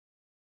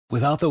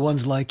Without the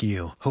ones like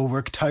you, who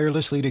work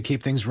tirelessly to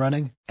keep things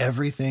running,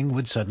 everything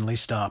would suddenly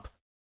stop.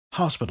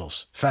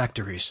 Hospitals,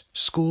 factories,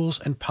 schools,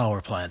 and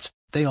power plants,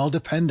 they all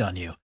depend on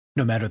you.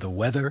 No matter the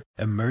weather,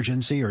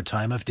 emergency, or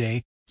time of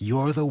day,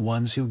 you're the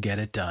ones who get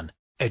it done.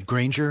 At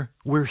Granger,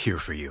 we're here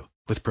for you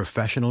with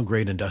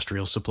professional-grade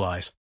industrial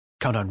supplies.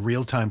 Count on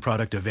real-time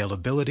product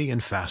availability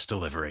and fast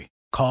delivery.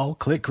 Call,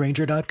 click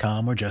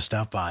Granger.com, or just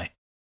stop by.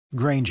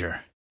 Granger,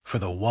 for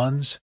the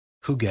ones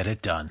who get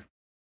it done.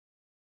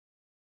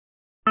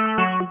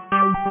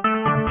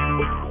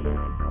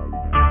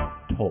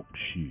 Talk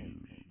shoes.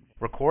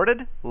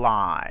 Recorded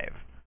live.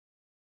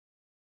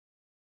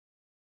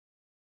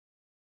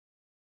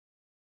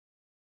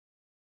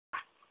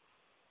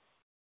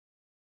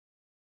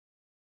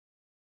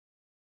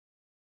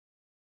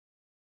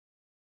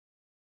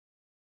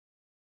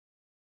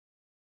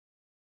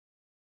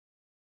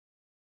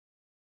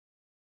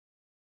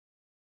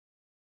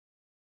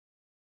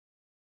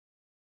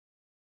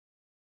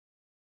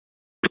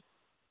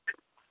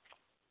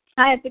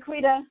 Hi, it's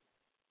Akrita.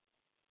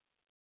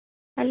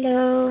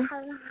 Hello.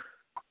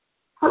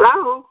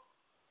 Hello.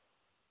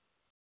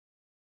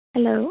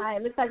 Hello. Hi,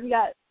 it looks like we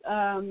got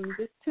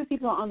just two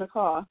people on the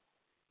call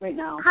right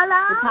now.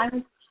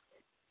 Hello.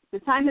 The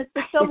time is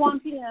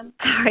 6:01 p.m.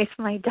 Sorry, it's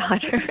my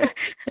daughter.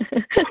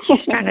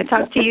 She's trying to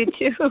talk to you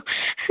too.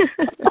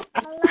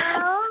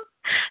 Hello.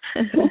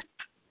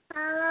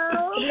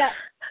 Hello.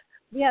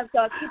 We have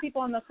two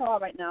people on the call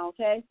right now.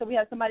 Okay, so we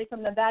have somebody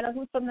from Nevada.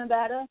 Who's from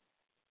Nevada?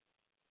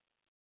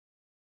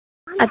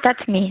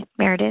 That's me,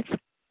 Meredith.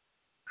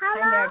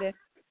 Hello. Hi, Meredith.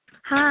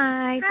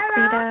 Hi,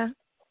 Rita.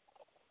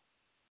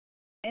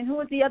 And who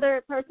is the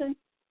other person?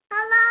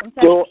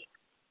 Hello.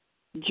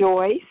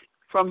 Joyce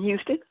from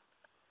Houston.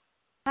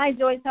 Hi,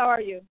 Joyce. How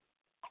are you?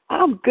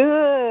 I'm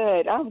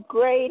good. I'm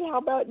great. How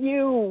about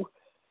you?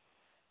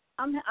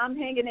 I'm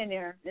hanging in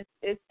there.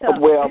 It's tough.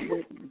 Well,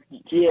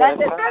 yes, I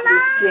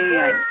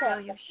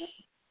understand.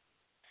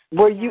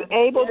 Were you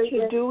able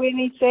to do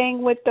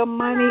anything with the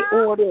money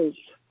orders?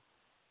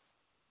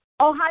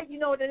 Oh, how you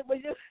know that it was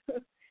you?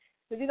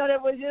 Did you know that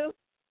it was you?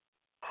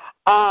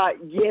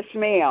 Yes,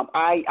 ma'am.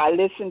 I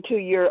listened to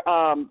your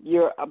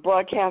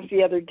broadcast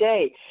the other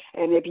day,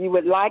 and if you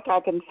would like, I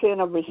can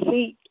send a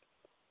receipt.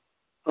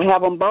 I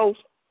have them both.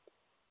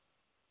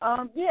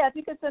 Yeah, if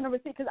you could send a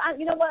receipt, because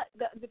you know what,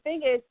 the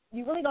thing is,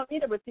 you really don't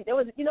need a receipt. There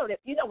was, you know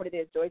what it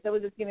is, Joyce. It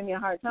was just giving me a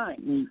hard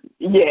time.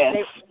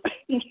 Yes.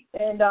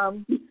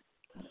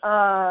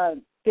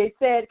 They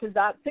said, because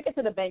I took it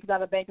to the bank, because I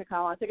have a bank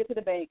account. I took it to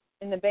the bank,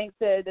 and the bank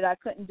said that I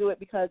couldn't do it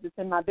because it's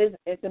in my business.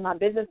 It's in my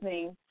business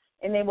name,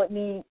 and they would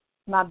need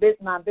my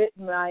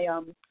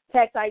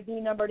tax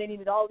ID number. They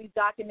needed all these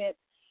documents.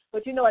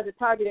 But as a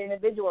targeted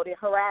individual, they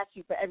harass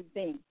you for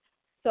everything.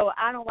 So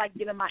I don't like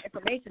giving my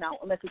information out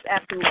unless it's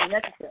absolutely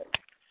necessary,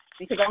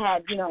 because I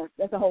had,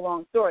 that's a whole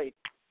long story.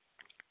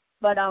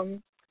 But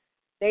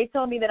they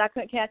told me that I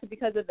couldn't cash it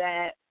because of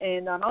that,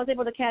 and I was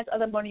able to cash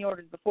other money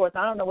orders before, so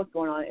I don't know what's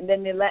going on. And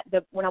then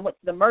when I went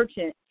to the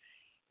merchant,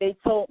 they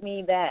told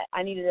me that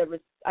I needed a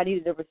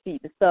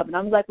receipt, the stub, and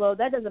I was like, well,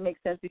 that doesn't make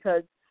sense,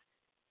 because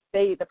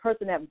the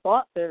person that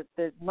bought the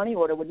money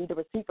order would need a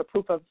receipt for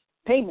proof of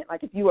payment.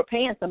 Like if you were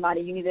paying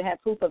somebody, you need to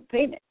have proof of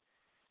payment.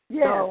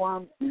 Yeah.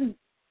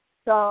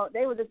 So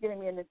they were just giving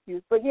me an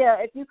excuse. But yeah,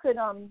 if you could,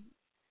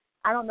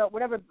 I don't know,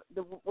 whatever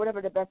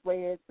the best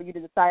way is for you to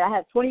decide. I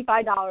have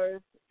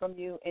 $25 from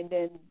you, and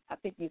then I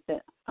think you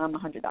sent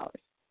 $100.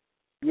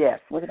 Yes.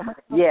 Was it $100?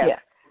 Yes. Yeah.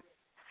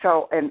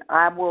 So, and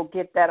I will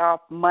get that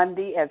off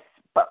Monday as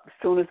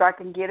soon as I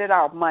can get it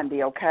off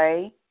Monday.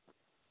 Okay.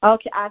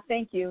 Okay. I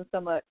thank you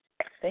so much.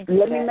 Thank you.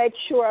 Let me make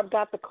sure I've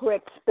got the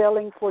correct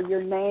spelling for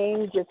your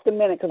name. Just a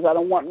minute, because I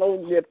don't want no,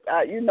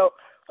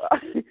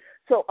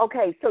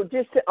 So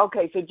just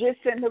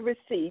send the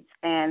receipts,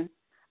 and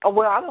I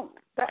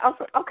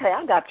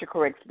got your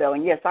correct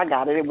spelling. Yes, I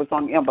got it. It was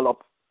on the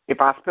envelope.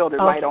 If I spelled it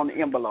right on the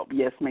envelope,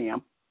 yes,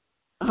 ma'am.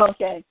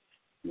 Okay.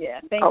 Yeah.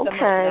 Thanks so much.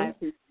 I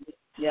appreciate it.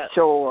 Yeah.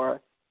 Sure.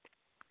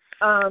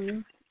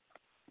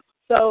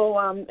 So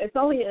it's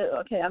only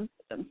okay. I'm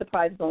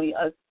surprised it's only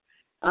us.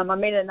 I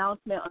made an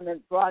announcement on the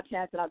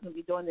broadcast that I was going to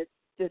be doing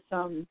this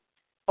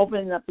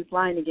opening up this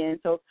line again.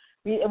 So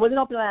it wasn't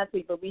open last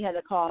week, but we had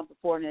a call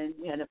before, and then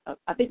we had it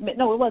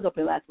was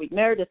open last week.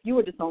 Meredith, you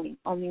were just only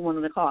one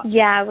on the call.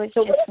 Yeah, it was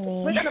just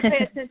me. We're going to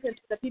pay attention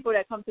to the people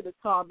that come to this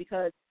call,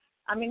 because,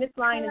 this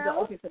line is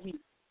open for me.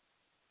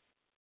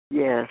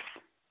 Yes.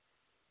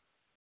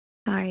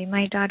 Sorry,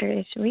 my daughter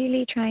is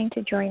really trying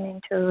to join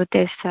into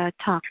this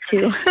talk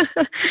too.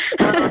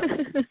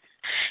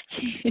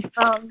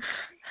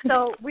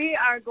 So we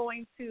are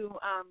going to,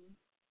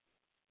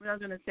 what I was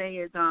going to say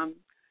is, I'm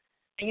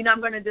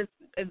going to just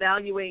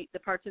evaluate the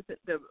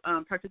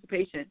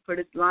participation for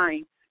this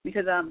line,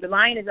 because the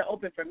line isn't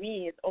open for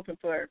me. It's open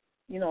for,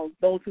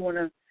 those who want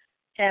to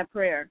have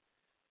prayer.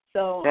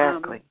 So,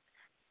 exactly.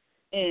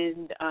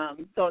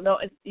 So no,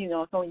 it's,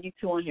 it's only you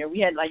two on here. We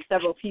had like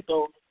several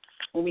people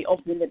when we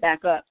opened it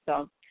back up.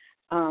 So,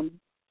 I'm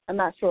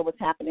not sure what's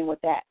happening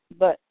with that,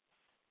 but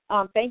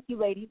thank you,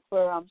 ladies,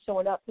 for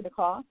showing up to the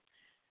call.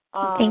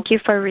 Thank you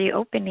for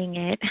reopening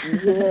it.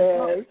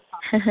 Yes.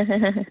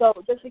 So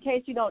just in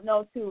case you don't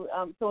know, too,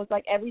 so it's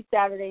like every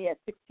Saturday at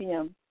 6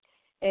 p.m.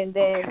 And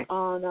then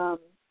on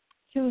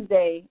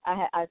Tuesday,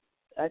 I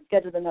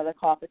scheduled another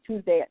call for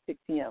Tuesday at 6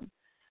 p.m.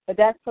 But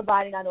that's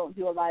providing I don't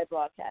do a live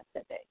broadcast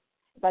that day.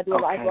 If I do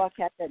a live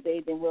broadcast that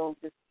day, then we'll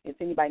just, if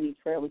anybody needs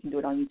prayer, we can do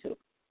it on YouTube.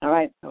 All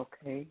right?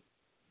 Okay.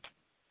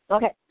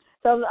 Okay.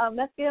 So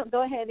let's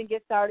go ahead and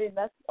get started.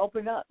 Let's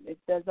open it up.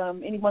 Does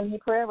anyone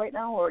need prayer right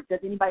now, or does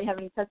anybody have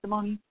any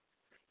testimony?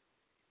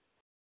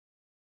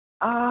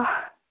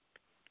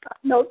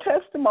 No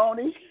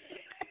testimony.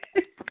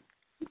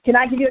 Can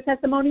I give you a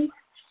testimony?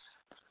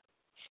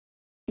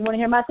 You want to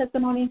hear my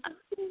testimony?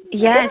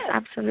 Yes,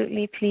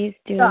 absolutely. Please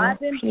do. So I've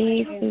been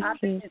please.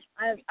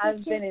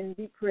 I've been in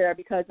deep prayer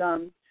because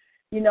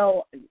you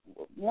know,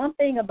 one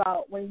thing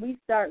about when we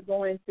start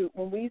repenting,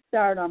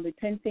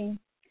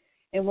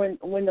 and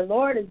when the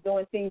Lord is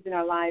doing things in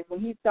our lives, when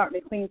He's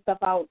starting to clean stuff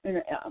out,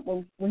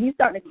 when He's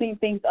starting to clean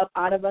things up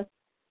out of us,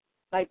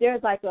 like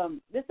there's like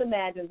just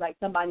imagine like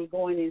somebody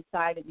going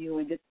inside of you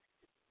and just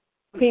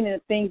cleaning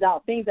things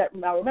out, things that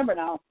I remember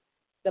now.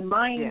 The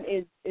mind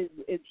is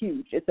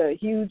huge. It's a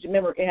huge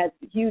memory. It has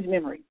huge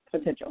memory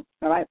potential.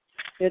 All right.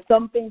 There's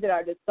some things that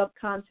are just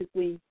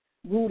subconsciously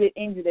rooted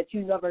in you that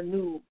you never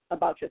knew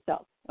about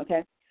yourself.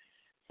 Okay.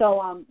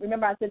 So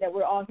remember I said that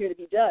we're all here to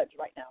be judged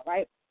right now,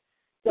 right?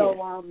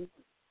 So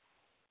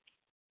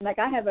like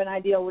I have an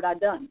idea of what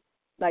I've done,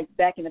 like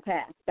back in the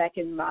past, back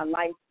in my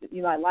life,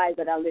 my life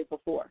that I lived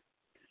before.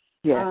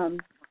 Yeah.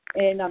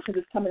 And because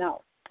it's coming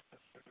out.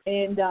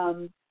 And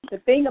the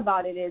thing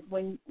about it is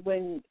when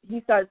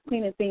He starts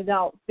cleaning things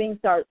out, things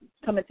start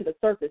coming to the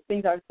surface.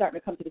 Things are starting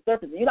to come to the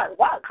surface. And you're like,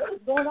 wow, what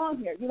is going on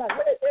here? You're like,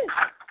 what is this?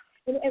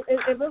 And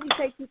it really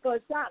takes you for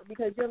a shock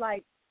because you're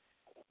like,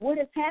 what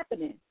is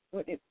happening?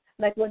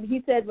 Like when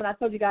He said, when I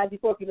told you guys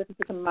before, if you listen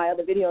to some of my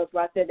other videos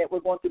where I said that we're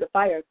going through the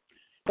fire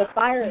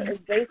is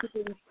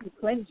basically to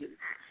cleanse you.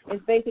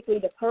 It's basically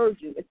to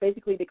purge you. It's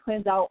basically to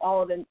cleanse out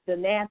all of the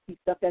nasty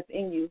stuff that's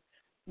in you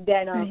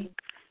that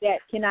that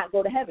cannot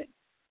go to heaven.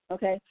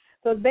 Okay?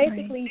 So it's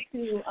basically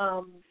to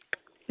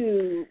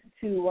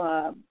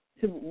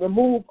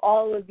remove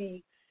all of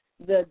the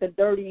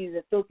dirties,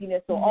 the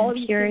filthiness. So all of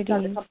these things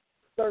start to come to the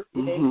surface.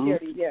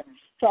 Impurities, yeah.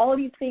 So all of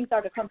these things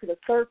start to come to the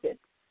surface,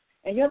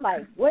 and you're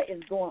like, what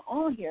is going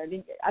on here?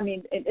 I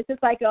mean, it's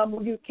just like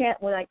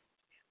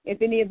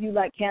if any of you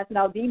like casting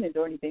out demons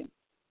or anything,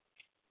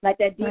 like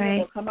that demon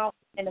will come out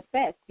and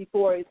manifest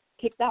before it's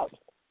kicked out.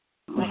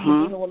 Like the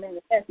demon will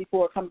manifest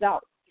before it comes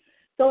out.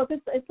 So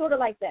it's sort of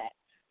like that.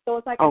 So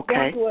it's like I'm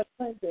going through a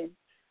cleansing,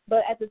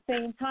 but at the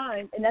same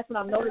time, and that's what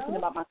I'm noticing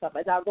about myself,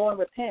 as I go and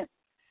repent,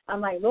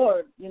 I'm like,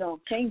 Lord,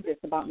 change this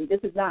about me.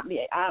 This is not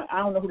me. I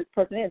don't know who this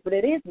person is, but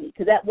it is me,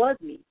 because that was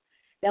me.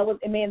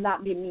 It may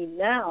not be me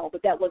now,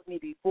 but that was me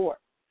before.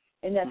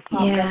 And that's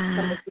some of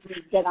the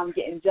things that I'm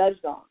getting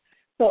judged on.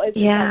 So it's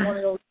like one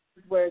of those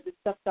where this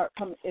stuff starts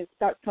coming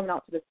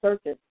out to the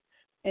surface.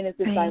 And it's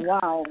just like,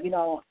 wow,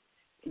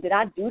 did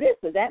I do this?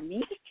 Was that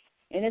me?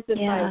 And it's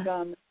just like,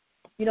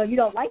 you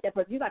don't like that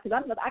person. You're like,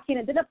 because I can't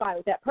identify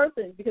with that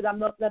person because I'm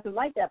nothing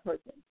like that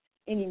person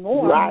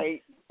anymore.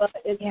 Right. But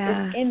it's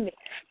in me.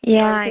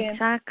 Yeah,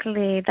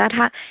 exactly. That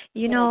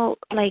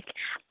like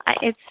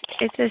it's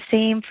the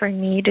same for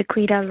me,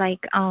 Daquita.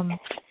 Like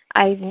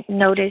I've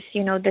noticed,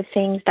 the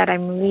things that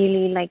I'm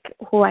really like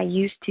who I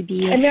used to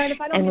be, and Meredith,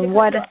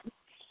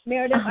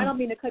 Meredith, I don't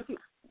mean to cut you.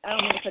 I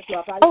don't mean to cut you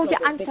off. I'm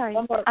sorry.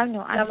 I'm so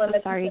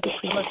sorry,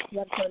 Daquita.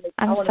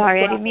 I'm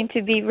sorry. I didn't mean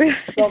to be rude.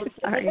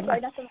 Sorry.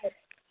 That's all right.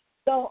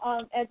 So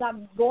as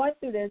I'm going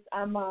through this,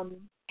 I'm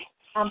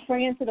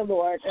praying to the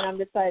Lord, and I'm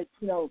just like,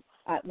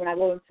 when I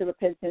go into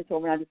repentance or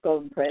when I just go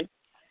and pray,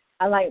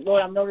 I'm like,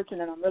 Lord, I'm noticing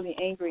that I'm really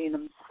angry,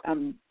 and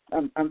I'm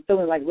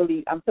feeling like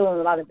I'm feeling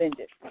a lot of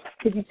vengeance.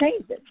 Could you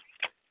change this?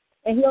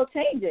 And He'll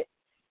change it,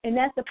 and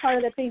that's the part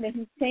of the thing that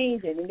He's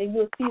changing, and then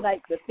you'll see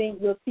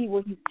you'll see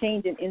what He's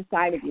changing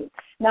inside of you.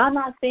 Now, I'm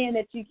not saying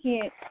that you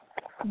can't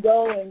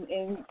go and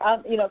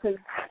because.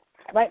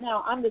 Right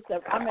now, I'm in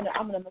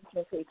an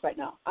emotional place right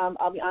now.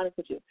 I'll be honest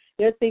with you.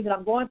 There's things that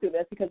I'm going through.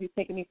 That's because He's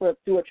taking me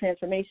through a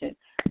transformation.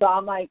 So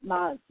I'm like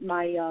and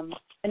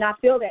I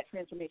feel that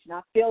transformation.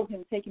 I feel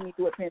Him taking me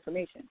through a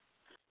transformation.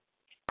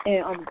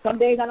 And some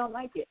days I don't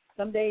like it.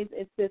 Some days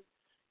it's just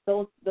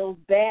those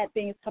bad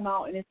things come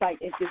out, and it's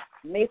like it just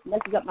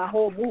messes up my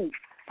whole mood.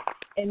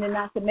 And then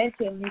not to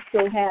mention, you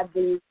still have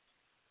the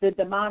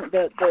demonic,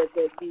 the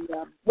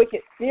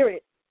wicked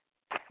spirits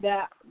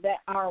that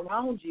are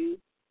around you.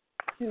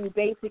 To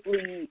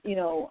basically,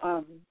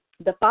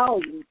 defile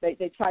you.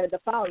 They try to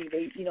defile you.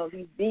 These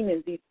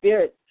demons, these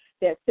spirits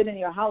that sit in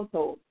your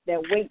household,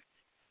 that wait.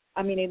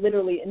 I mean, they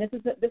literally, and this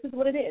is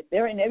what it is.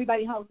 They're in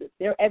everybody's houses.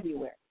 They're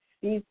everywhere.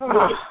 These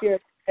spirits are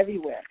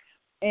everywhere,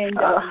 and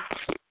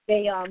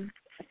they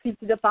seek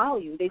to defile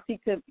you. They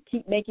seek to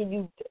keep making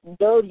you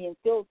dirty and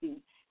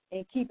filthy,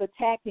 and keep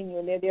attacking you.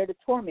 And they're there to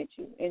torment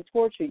you and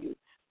torture you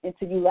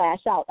until you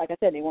lash out. Like I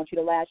said, they want you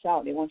to lash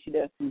out. They want you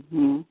to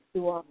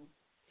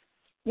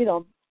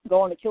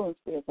go on a killing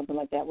spree or something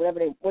like that. Whatever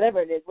it is,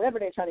 whatever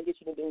they're trying to get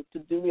you to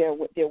do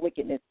their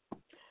wickedness.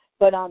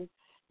 But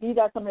these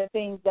are some of the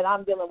things that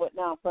I'm dealing with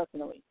now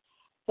personally.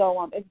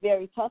 So it's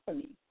very tough for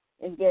me.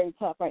 It's very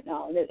tough right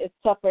now, and it's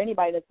tough for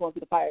anybody that's going through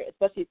the fire,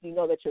 especially if you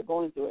know that you're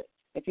going through it.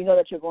 If you know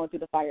that you're going through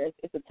the fire,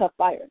 it's a tough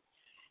fire,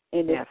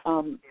 and it's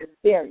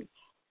scary,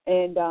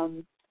 and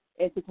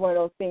it's just one of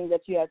those things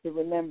that you have to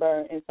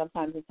remember. And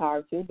sometimes it's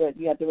hard too, but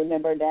you have to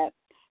remember that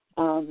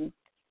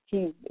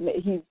he's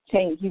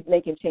changed. He's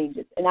making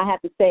changes, and I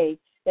have to say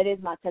that is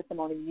my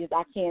testimony because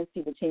I can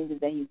see the changes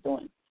that he's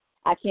doing.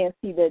 I can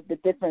see the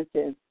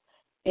differences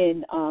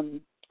in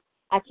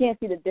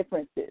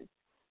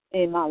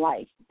in my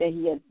life that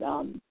he has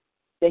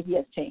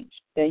changed,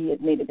 that he has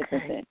made a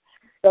difference in.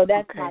 So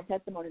that's my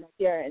testimony right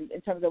there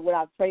in terms of what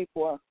I've prayed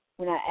for.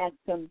 When I asked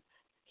him,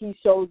 he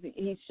shows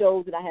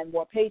that I have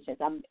more patience.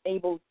 I'm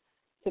able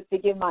to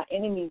forgive my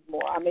enemies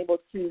more. I'm able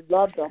to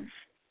love them.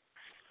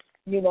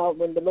 You know,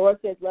 when the Lord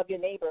says love your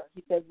neighbor,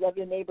 he says love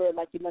your neighbor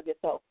like you love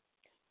yourself.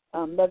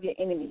 Love your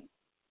enemies.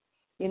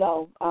 You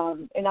know,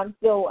 and I'm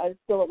still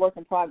a work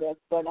in progress,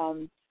 but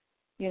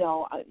you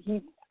know,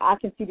 I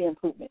can see the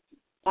improvement.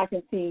 I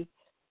can see,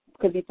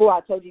 because before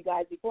I told you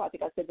guys I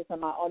think I said this on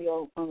my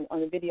audio on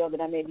the video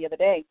that I made the other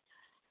day.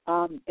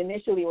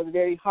 Initially, it was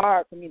very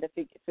hard for me to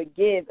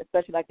forgive,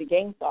 especially like the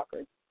gang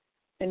stalkers.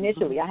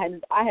 Initially, I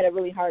had a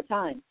really hard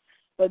time,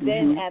 but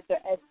then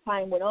as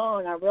time went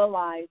on, I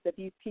realized that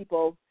these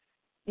people,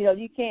 you know,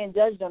 you can't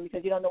judge them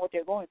because you don't know what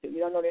they're going through.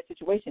 You don't know their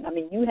situation. I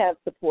mean, you have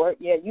support.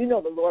 Yeah, you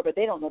know the Lord, but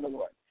they don't know the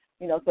Lord.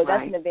 You know, so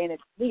that's an advantage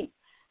for me.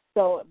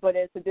 So, but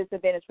it's a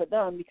disadvantage for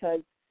them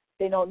because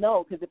they don't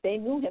know. Because if they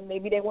knew him,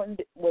 maybe they wouldn't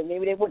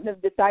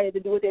have decided to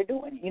do what they're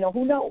doing. You know,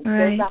 who knows? Right.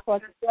 So it's not for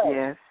us to judge.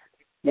 Yes.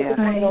 Yes.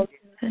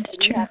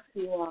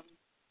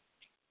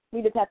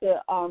 We just have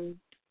to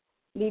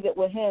leave it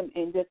with him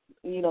and just,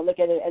 you know, look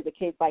at it as a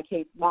case by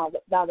case. Now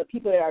the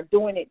people that are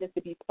doing it just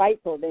to be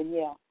spiteful, then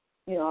yeah,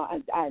 you know,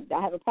 I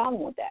have a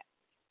problem with that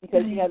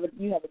because you have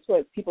a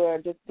choice. People are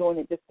just doing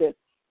it just to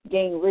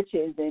gain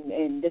riches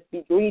and just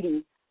be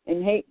greedy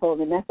and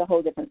hateful, and that's a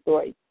whole different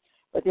story.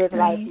 But there's a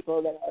lot of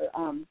people that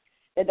are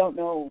that don't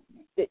know,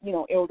 that, you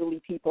know,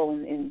 elderly people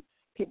and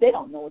they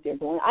don't know what they're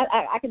doing.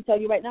 I can tell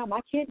you right now,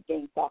 my kids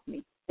gang stalk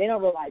me. They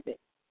don't realize it.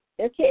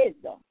 They're kids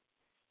though.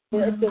 So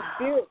it's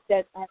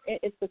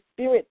the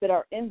spirits that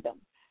are in them.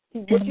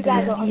 See, what you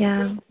guys are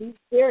understanding, these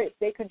spirits,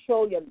 they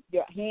control your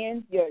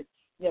hands,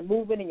 your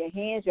movement in your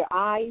hands, your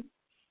eyes.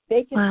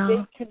 They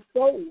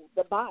control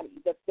the body,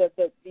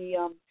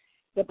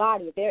 the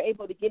body. If they're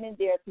able to get in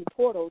there through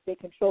portals, they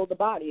control the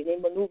body. They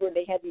maneuver.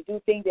 They have you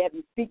do things. They have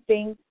you speak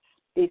things.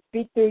 They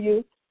speak through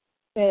you.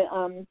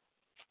 And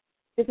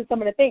this is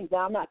some of the things.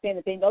 Now, I'm not saying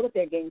that they know that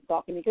they're gang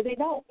stalking because they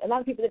don't. A lot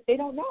of people, they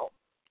don't know.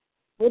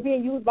 We're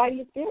being used by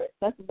these spirits.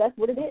 That's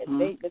what it is.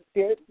 The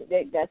spirits,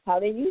 that's how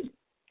they use it.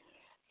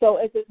 So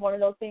it's just one of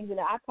those things. And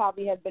I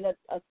probably have been a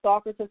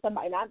stalker to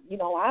somebody. And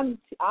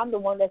I'm the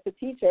one that's a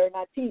teacher and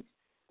I teach.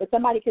 But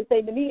somebody could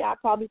say to me, I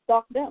probably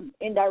stalked them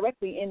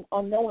indirectly and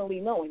unknowingly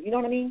knowing. You know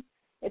what I mean?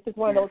 It's just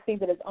one of those things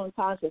that is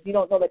unconscious. You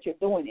don't know that you're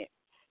doing it.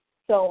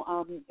 So,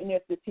 and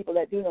there's just people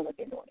that do know that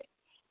they're doing it.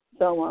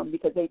 So,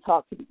 because they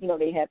talk to, you know,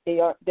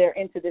 they're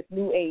into this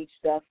new age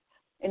stuff,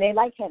 and they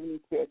like having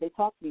these spirits. They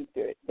talk to these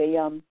spirits. They,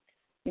 you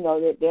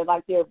know, they're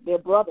like their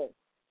brothers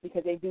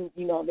because they do,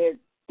 you know,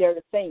 they're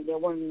the same. They're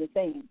one and the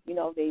same. You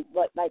know, they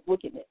like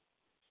wickedness.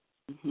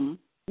 Mm-hmm.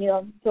 You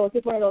know, so it's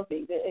just one of those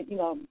things. You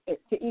know,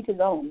 to each his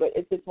own, but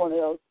it's just one of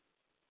those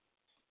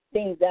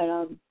things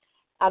that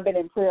I've been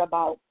in prayer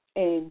about,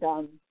 and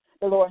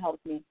the Lord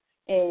helps me.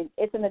 And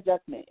it's an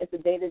adjustment. It's a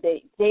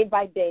day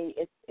by day.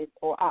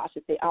 Or I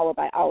should say, hour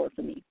by hour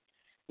for me,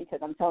 because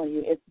I'm telling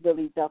you, it's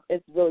really tough.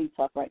 It's really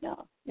tough right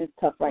now. It's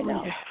tough right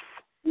now.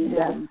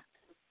 Yeah.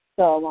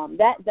 So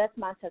that's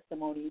my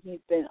testimony. He's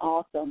been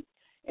awesome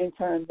in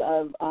terms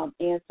of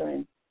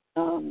answering.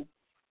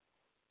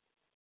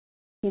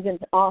 He's been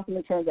awesome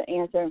in terms of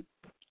answering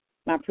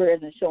my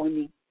prayers and showing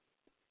me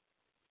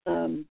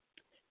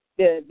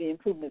the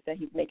improvements that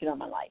he's making on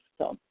my life.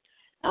 So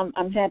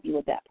I'm happy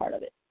with that part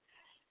of it.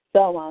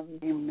 So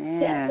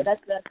Amen. Yeah, so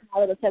that's my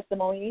little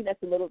testimony.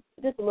 That's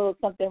just a little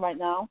something right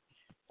now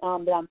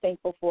that I'm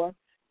thankful for.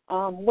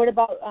 What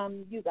about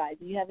you guys?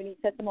 Do you have any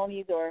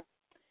testimonies or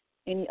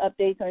any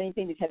updates or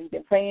anything? Have you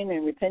been praying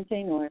and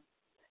repenting or?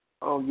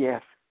 Oh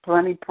yes,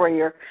 plenty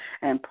prayer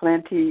and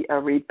plenty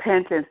of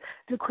repentance.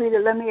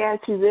 Dequita, let me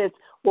ask you this: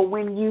 well,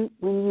 when you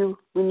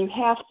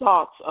have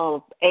thoughts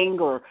of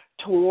anger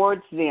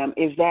towards them,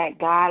 is that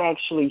God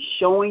actually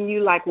showing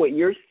you like what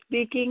you're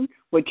speaking,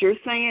 what you're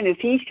saying? Is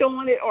He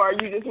showing it, or are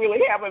you just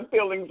really having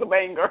feelings of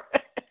anger?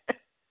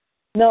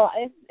 No,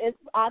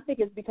 I think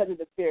it's because of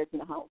the spirits in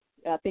the house.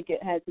 I think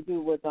it has to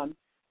do with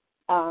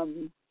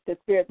the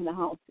spirits in the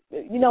house.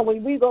 You know,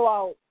 when we go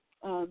out,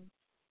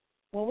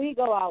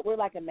 we're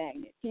like a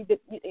magnet.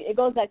 It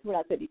goes back to what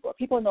I said before.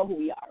 People know who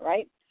we are,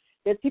 right?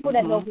 There's people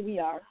that know who we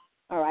are,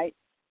 all right,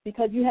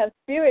 because you have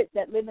spirits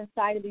that live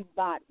inside of these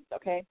bodies,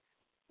 okay?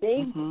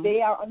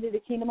 They are under the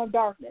kingdom of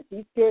darkness.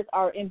 These spirits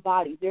are in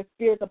bodies. They're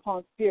spirits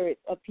upon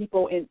spirits of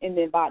people in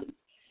their bodies.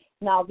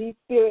 Now, these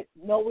spirits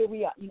know where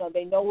we are.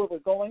 They know where we're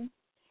going.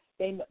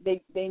 They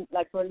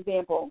like, for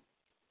example,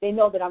 they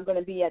know that I'm going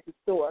to be at the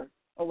store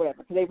or whatever,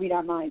 because they read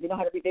our minds. They know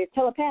how to read. They're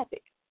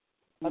telepathic,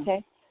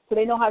 okay? So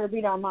they know how to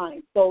read our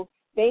minds. So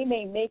they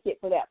may make it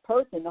for that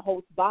person, the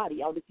host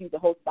body. I'll just use the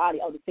host body.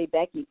 I'll just say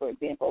Becky, for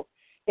example.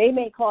 They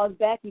may cause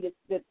Becky to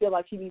feel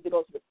like she needs to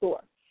go to the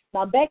store.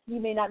 Now, Becky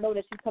may not know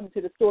that she's coming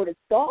to the store to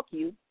stalk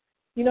you.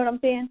 You know what I'm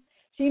saying?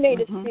 She may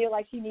just feel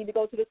like she needs to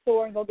go to the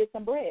store and go get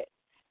some bread.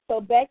 So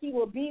Becky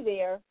will be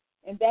there,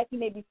 and Becky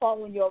may be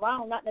following you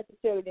around, not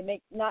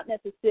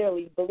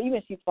necessarily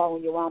believing she's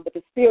following you around, but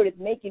the spirit is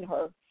making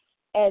her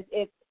as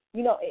if,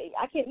 you know what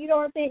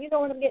I'm saying? You know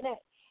what I'm getting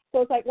at?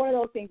 So it's like one of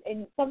those things,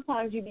 and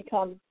sometimes you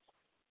become,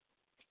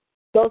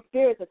 those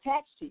spirits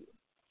attached to you.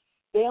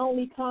 They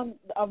only come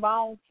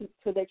around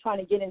to they're trying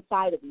to get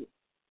inside of you.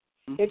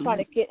 They're trying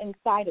to get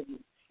inside of you,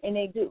 and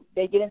they do.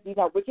 They get in. These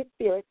are wicked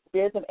spirits,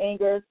 spirits of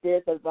anger,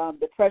 spirits of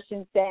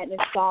depression, sadness,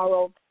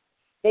 sorrow.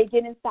 They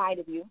get inside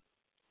of you,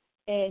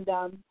 and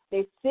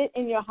they sit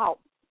in your house,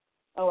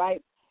 all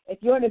right? If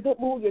you're in a good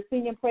mood, you're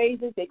singing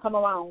praises, they come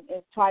around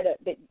and try to,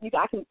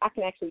 I can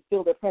actually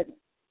feel their presence.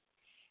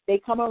 They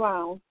come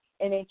around,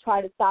 and they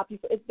try to stop you.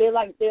 They're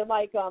like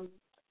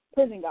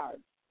prison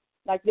guards.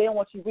 Like, they don't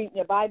want you reading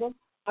your Bible.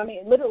 I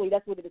mean, literally,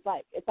 that's what it is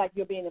like. It's like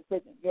you're being in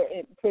prison. You're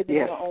in prison in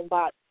your own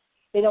body.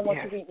 They don't want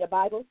you reading your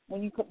Bible.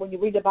 When you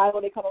read the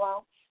Bible, they come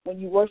around. When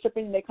you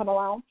worshiping, they come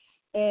around.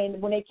 And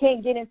when they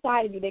can't get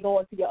inside of you, they go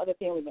into your other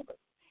family members.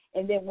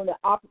 And then when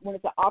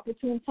it's an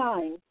opportune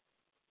time,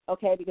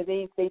 okay, because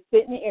they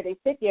sit in the air, they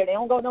sit there, they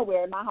don't go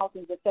nowhere. My house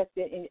is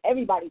infested, and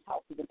everybody's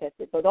house is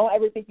infested. So don't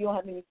ever think you don't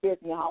have any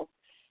spirits in your house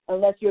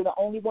unless you're the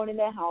only one in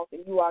that house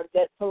and you are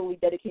totally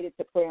dedicated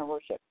to prayer and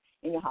worship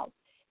in your house.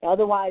 And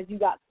otherwise, you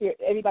got spirit.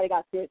 Everybody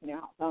got spirits in their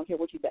house. I don't care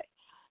what you say.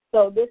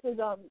 So this is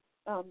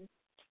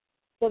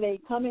so they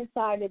come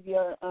inside of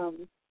you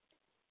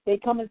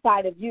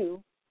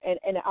at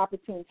an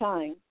opportune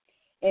time,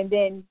 and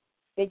then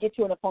they get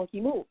you in a funky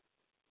mood.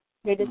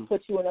 They just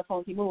put you in a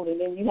funky mood, and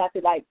then you have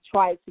to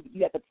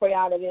you have to pray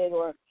out of it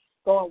or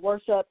go and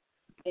worship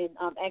and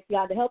ask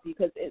God to help you,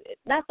 because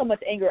it's not so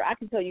much anger. I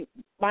can tell you,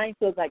 mine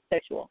feels like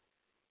sexual.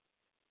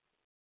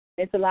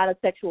 It's a lot of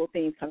sexual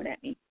things coming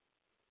at me.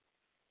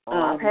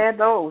 I've had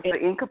those. The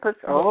incubus.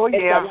 Oh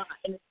yeah.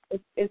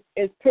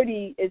 It's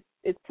pretty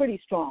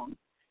strong.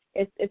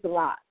 It's a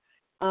lot.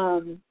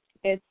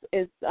 It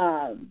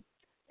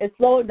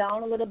slowed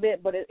down a little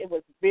bit, but it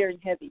was very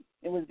heavy.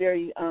 It was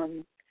very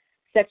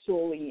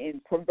sexually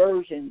and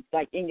perversion,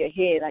 like in your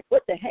head. Like,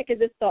 what the heck is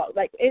this thought?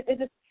 Like, it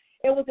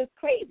was just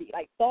crazy.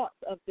 Like, thoughts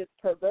of this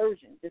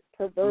perversion, just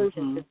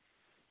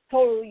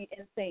totally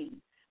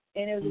insane.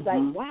 And it was just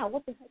like, wow,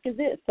 what the heck is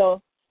this?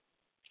 So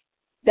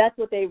that's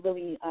what they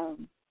really,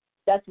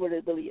 that's what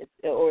it really is,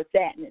 or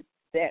sadness.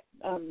 That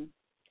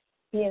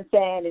being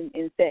sad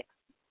in sex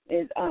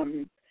is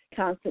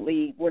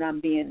constantly what I'm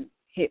being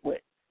hit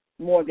with,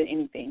 more than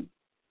anything.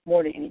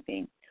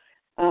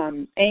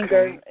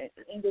 Anger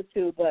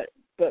too, but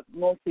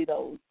mostly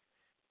those.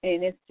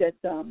 And it's just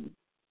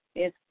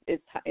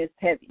it's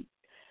heavy.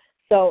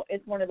 So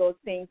it's one of those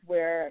things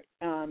where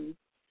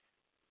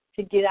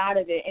to get out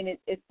of it, and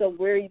it's so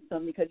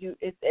wearisome because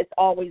it's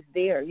always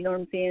there. You know what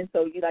I'm saying?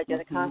 So you like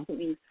gotta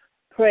constantly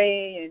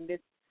pray and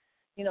just,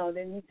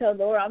 then you tell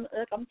the Lord,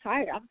 I'm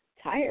tired. I'm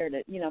tired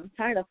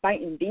of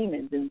fighting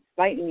demons and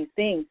fighting these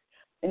things,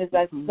 and it's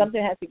like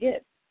something has to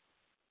give.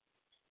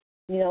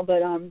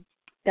 But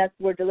that's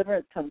where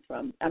deliverance comes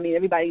from. I mean,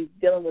 everybody's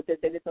dealing with this.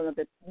 They just don't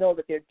know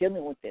that they're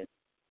dealing with this.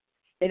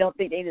 They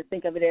just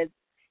think of it as,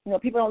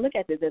 people don't look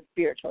at this as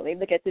spiritual. They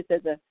look at this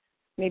as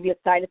maybe a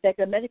side effect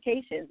of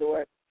medications,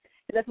 or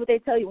that's what they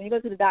tell you when you go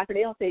to the doctor.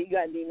 They don't say you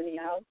got a demon in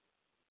your house.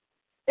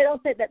 They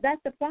don't say that.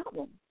 That's the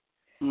problem.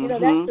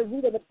 That's the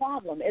root of the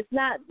problem. It's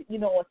not,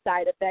 a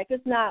side effect.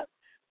 It's not,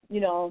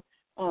 no,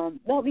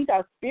 these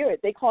are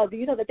spirits. They cause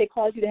that they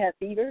cause you to have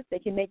fevers. They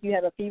can make you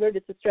have a fever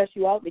just to stress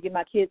you out. They give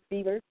my kids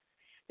fevers.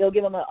 They'll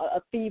give them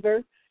a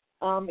fever,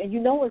 and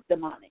it's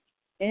demonic.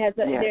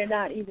 They're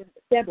not even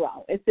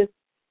febrile. It's just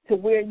to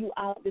wear you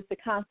out, just to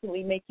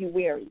constantly make you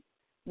weary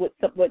with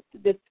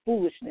this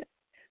foolishness.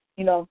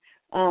 They'll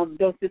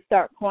just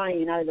start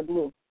crying out of the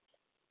blue,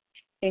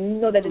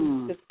 and that it's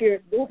the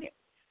spirit doing it.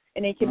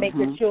 And they can make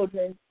their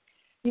children,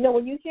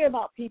 when you hear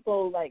about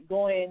people like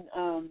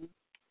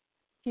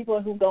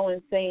people who go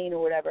insane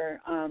or whatever,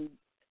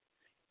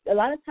 a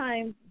lot of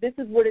times this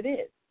is what it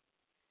is.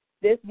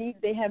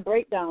 They have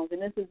breakdowns,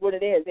 and this is what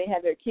it is. They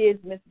have their kids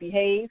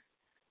misbehave,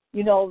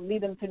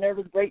 lead them to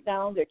nervous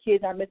breakdowns. Their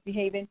kids are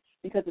misbehaving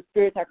because the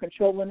spirits are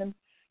controlling them,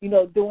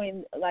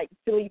 doing like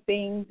silly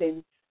things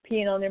and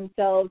peeing on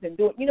themselves and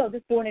doing,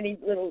 just doing any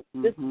little,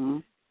 just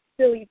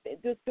silly,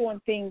 just doing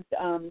things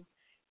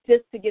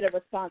just to get a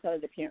response out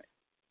of the parents.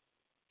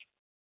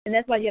 And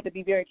that's why you have to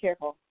be very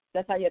careful.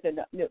 That's how you have to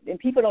know. And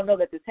people don't know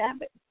that this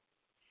happens,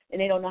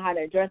 and they don't know how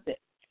to address it.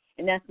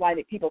 And that's why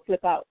people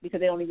flip out, because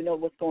they don't even know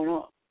what's going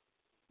on.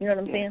 You know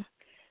what I'm saying?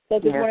 So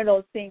it's just one of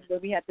those things where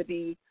we have to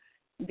be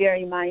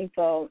very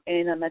mindful,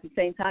 and at the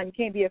same time, you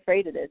can't be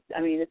afraid of this.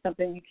 I mean, it's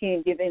something you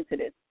can't give into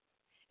this.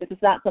 This is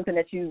not something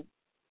that you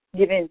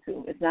give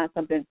into. It's not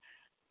something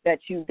that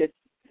you just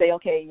say,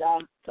 okay,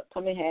 y'all,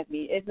 come and have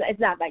me. It's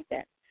not like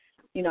that.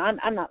 You know,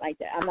 I'm not like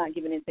that. I'm not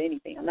giving into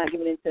anything. I'm not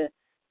giving into.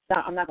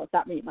 I'm not going to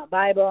stop reading my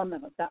Bible. I'm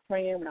not going to stop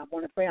praying. When I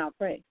want to pray, I'll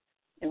pray,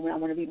 and when I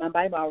want to read my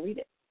Bible, I'll read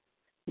it.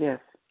 Yes.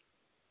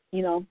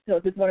 You know, so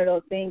it's just one of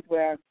those things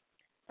where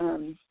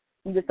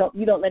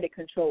you don't let it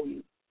control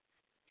you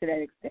to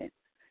that extent.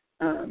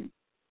 How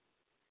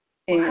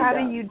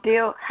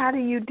do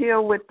you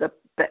deal with the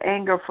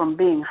anger from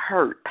being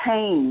hurt,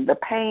 the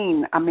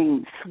pain? I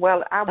mean,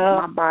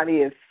 my body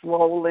is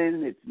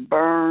swollen, it's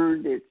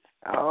burned,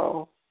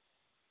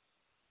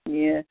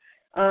 Yeah.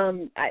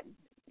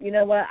 You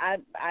know what?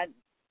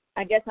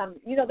 I guess I'm.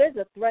 You know, there's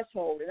a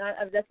threshold,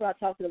 and that's why I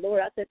talked to the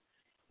Lord. I said,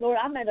 Lord,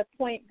 I'm at a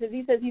point, because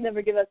He says He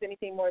never give us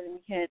anything more than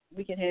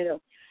we can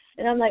handle,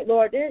 and I'm like,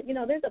 Lord, there's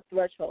a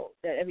threshold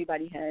that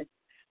everybody has,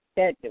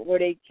 where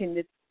they can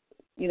just,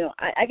 you know.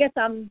 I guess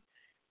I'm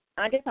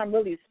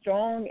really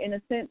strong in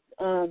a sense.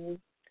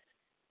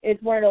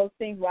 It's one of those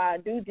things where I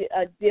do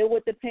deal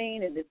with the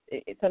pain, and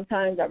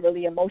sometimes I'm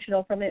really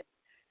emotional from it,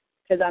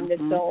 because I'm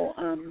just so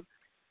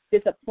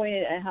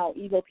disappointed at how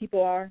evil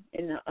people are,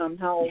 and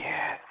how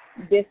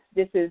this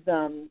is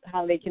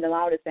how they can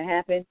allow this to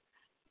happen.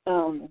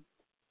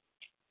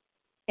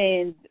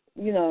 And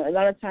you know, a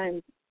lot of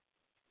times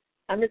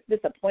I'm just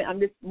disappointed. I'm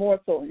just more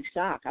so in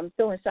shock. I'm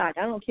still in shock.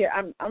 I don't care.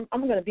 I'm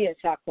going to be in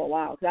shock for a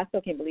while, because I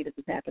still can't believe this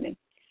is happening.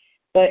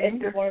 But it's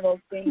just one of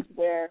those things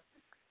where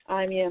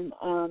I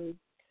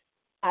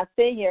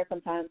stay here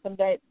sometimes. Some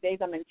days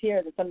I'm in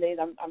tears, and some days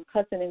I'm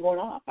cussing and going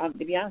off.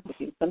 To be honest with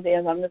you, some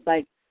days I'm just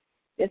like,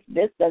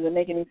 this doesn't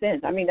make any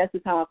sense. I mean, that's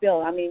just how I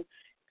feel. I mean,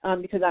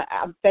 because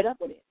I'm fed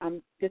up with it.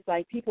 I'm just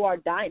like, people are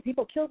dying.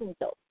 People kill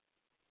themselves.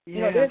 Yes.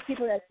 You know, there's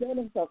people that kill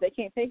themselves. They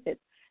can't face it,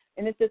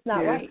 and it's just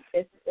not right.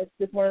 It's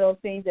just one of those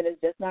things that is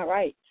just not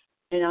right,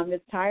 and I'm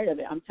just tired of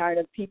it. I'm tired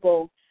of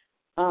people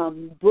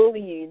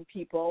bullying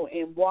people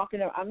and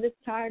walking around. I'm just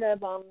tired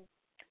of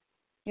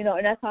you know,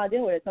 and that's how I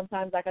deal with it.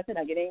 Sometimes, like I said,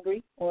 I get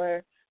angry,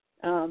 or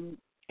and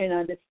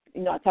I just,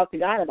 you know, I talk to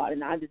God about it,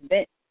 and I just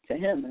vent to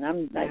Him, and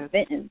I'm like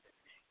venting,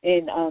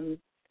 and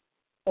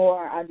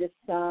or I just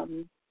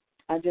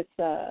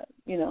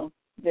you know,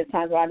 there's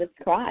times where I just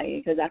cry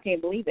because I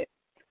can't believe it.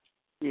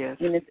 Yes.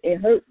 And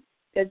it hurts.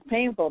 It's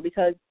painful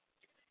because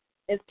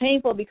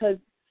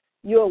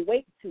you're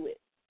awake to it.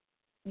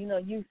 You know,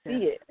 you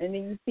see it, and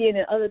then you see it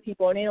in other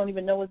people, and they don't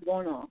even know what's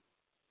going on.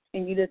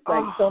 And you just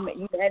like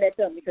you mad at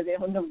them because they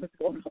don't know what's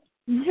going on.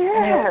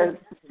 Yes.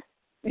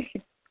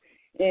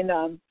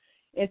 And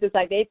it's just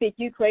like they think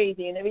you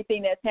crazy, and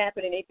everything that's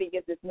happening, they think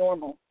it's just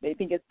normal. They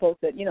think it's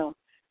supposed to, you know.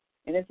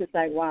 And it's just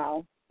like,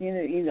 wow, you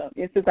know,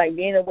 it's just like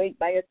being awake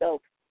by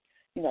yourself.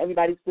 You know,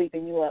 everybody's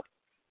sleeping you up.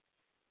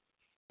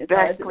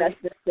 Exactly. That's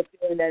the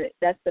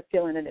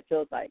feeling that it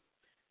feels like.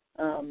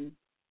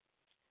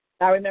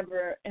 I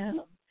remember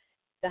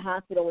the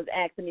hospital was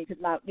asking me,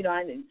 because I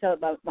didn't tell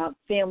about my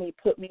family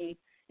put me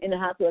in the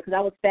hospital because I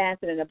was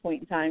fasting at a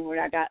point in time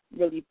where I got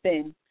really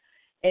thin,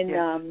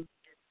 and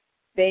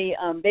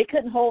they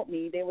couldn't hold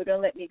me. They were gonna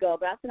let me go,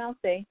 but I said I'll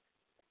stay.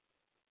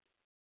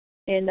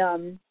 And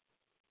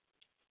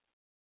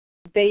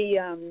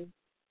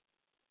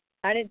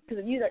I didn't,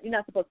 because you're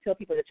not supposed to tell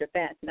people that you're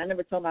fasting. I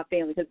never told my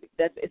family, because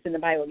it's in the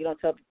Bible. You don't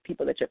tell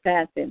people that you're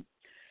fasting.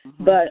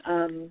 Mm-hmm. But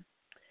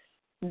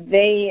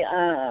they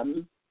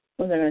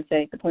what was I going to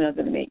say? The point I was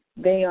going to make.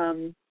 They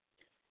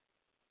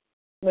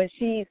when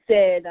she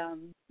said,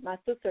 my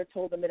sister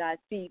told them that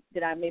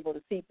I'm able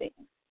to see things.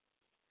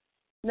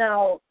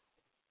 Now,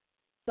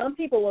 some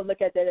people will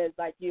look at that as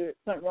like you're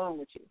something wrong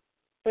with you,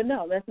 but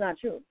no, that's not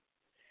true.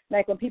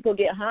 Like when people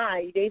get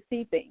high, they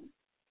see things.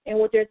 And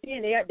what they're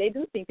seeing, they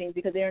do see things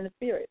because they're in the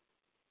spirit.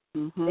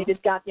 Mm-hmm. They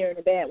just got there in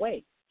a bad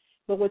way.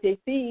 But what they're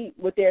seeing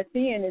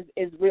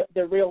is real,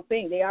 the real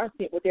thing. They are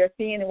seeing what they're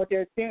seeing, and what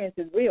they're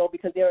experiencing is real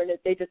because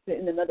they just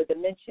in another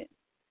dimension.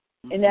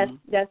 Mm-hmm. And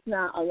that's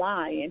not a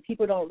lie. And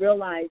people don't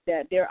realize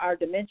that there are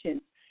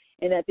dimensions,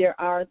 and that there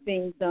are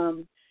things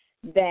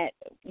that,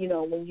 you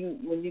know, when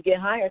you get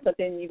high or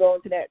something, you go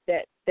into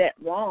that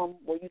realm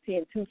where you're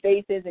seeing two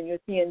faces and you're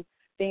seeing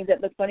things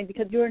that look funny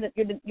because you're in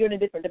a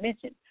different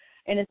dimension.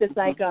 And it's just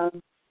like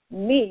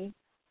me,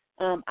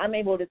 I'm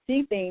able to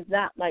see things,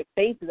 not like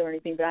faces or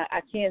anything, but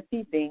I can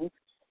see things,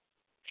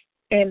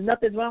 and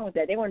nothing's wrong with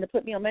that. They wanted to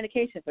put me on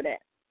medication for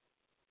that.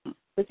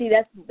 But see,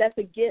 that's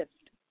a gift.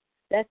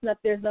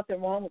 There's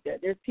nothing wrong with that.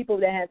 There's people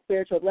that have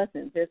spiritual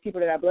blessings. There's people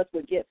that are blessed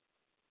with gifts.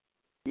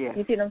 Yeah.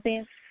 You see what I'm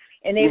saying?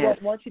 And they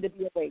want you to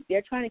be awake.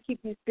 They're trying to keep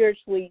you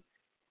spiritually.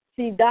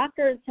 See,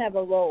 doctors have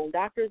a role.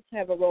 Doctors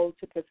have a role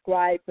to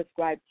prescribe.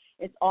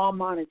 It's all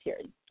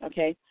monetary,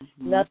 okay?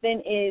 Mm-hmm.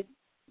 Nothing is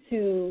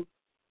to,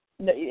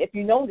 if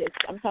you know this,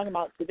 I'm talking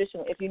about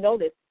traditional, if you know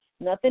this,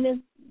 nothing is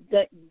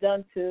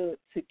done to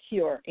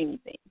cure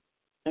anything,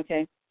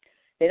 okay?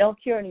 They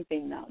don't cure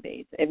anything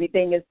nowadays.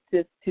 Everything is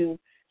just to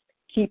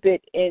keep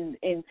it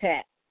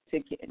intact,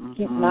 to keep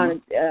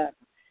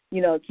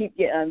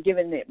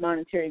giving it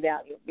monetary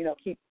value.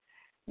 Keep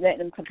letting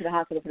them come to the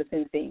hospital for the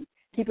same thing.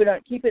 Keep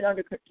it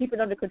under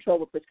control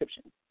with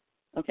prescriptions.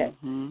 Okay,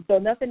 so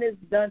nothing is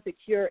done to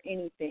cure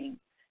anything,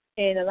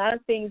 and a lot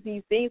of things,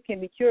 these things can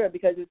be cured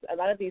because a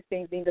lot of these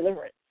things need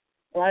deliverance.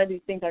 A lot of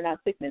these things are not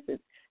sicknesses.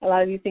 A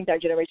lot of these things are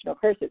generational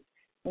curses.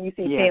 When you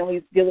see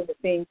families dealing with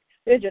things,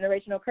 they're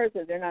generational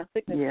curses. They're not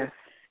sicknesses. Yes.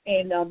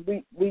 And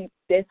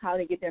that's how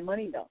they get their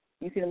money, though.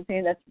 You see what I'm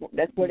saying?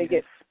 That's where they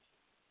get.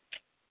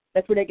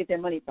 That's where they get their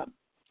money from,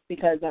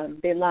 because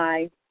they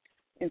lie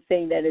and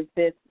saying that it's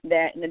this,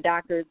 that, and the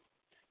doctors,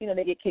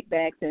 they get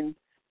kickbacks and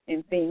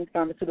things.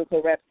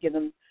 Pharmaceutical reps give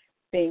them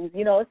things.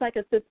 It's like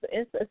a system.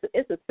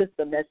 It's a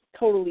system that's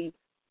totally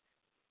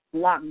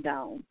locked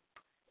down.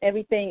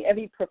 Everything,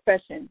 every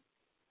profession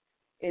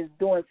is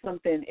doing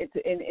something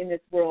in this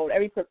world.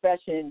 Every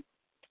profession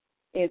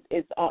is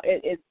just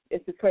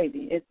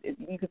crazy.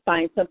 You can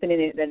find something in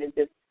it that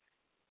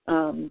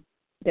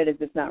is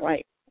just not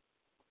right.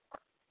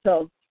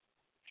 So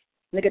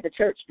look at the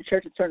church. The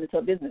church has turned into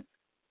a business.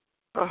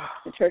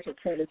 The church has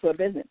turned into a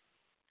business,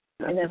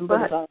 and that's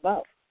what it's all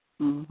about.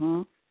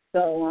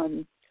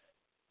 So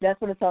that's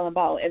what it's all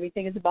about.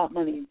 Everything is about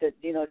money.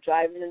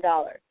 Driving the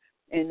dollar.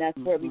 And that's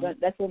where we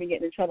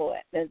get in trouble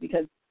at. That's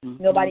because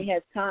nobody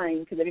has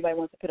time, because everybody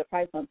wants to put a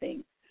price on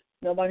things.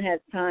 Nobody has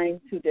time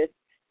to just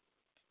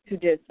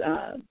give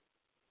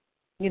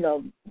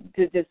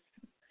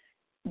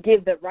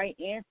the right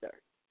answer.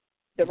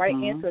 The right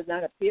answer is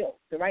not a pill.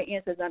 The right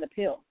answer is not a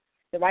pill.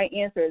 The right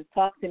answer is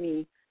talk to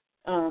me,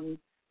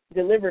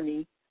 deliver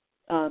me,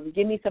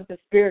 give me something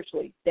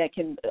spiritually that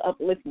can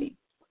uplift me.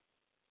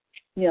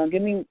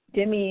 Give me,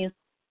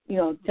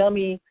 tell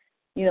me.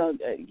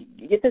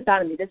 Get this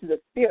out of me. This is a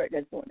spirit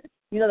that's doing it.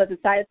 That the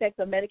side effects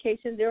of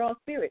medication, they're all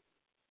spirits.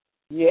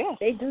 Yes.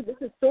 They do. This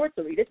is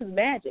sorcery. This is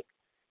magic.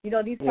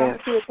 These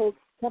pharmaceutical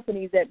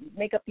companies that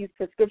make up these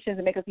prescriptions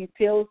and make up these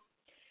pills,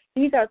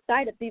 the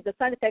side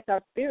effects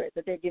are spirits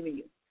that they're giving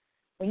you.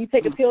 When you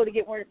take a pill to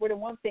get rid of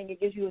one thing, it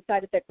gives you a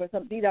side effect for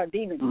something. These are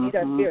demons. These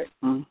are spirits.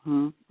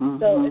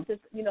 So it's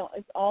just,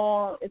 it's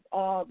all,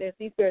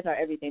 these spirits are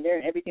everything. They're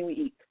in everything we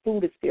eat.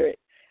 Food is spirit.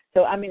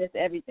 So, it's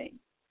everything.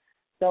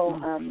 So,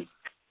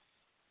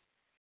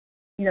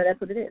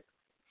 that's what it is.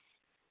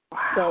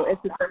 Wow. So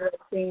it's just one of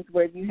those things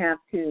where you have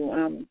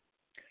to,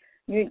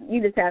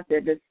 you just have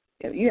to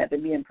you have to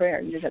be in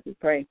prayer. You just have to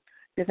pray.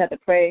 You just have to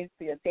pray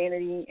for your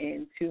sanity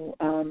and to,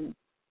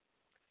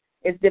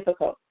 it's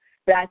difficult.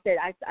 But I said,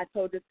 I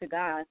told this to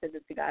God. I said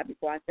this to God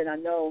before. I said, I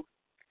know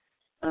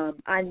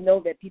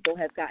that people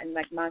have gotten,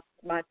 like my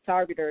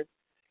targeters,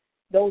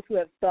 those who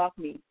have stalked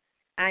me,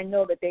 I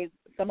know that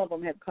some of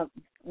them have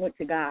went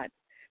to God.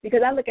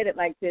 Because I look at it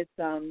like this,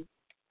 I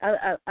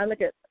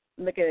look at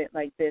it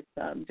like this,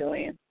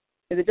 Joanne.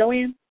 Is it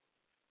Joanne?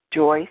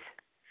 Joyce.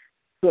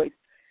 I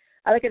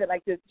look at it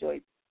like this,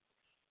 Joyce.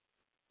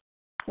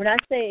 When I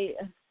said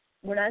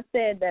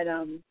that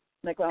I'm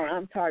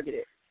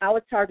targeted, I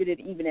was targeted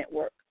even at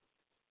work.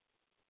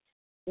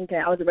 Okay,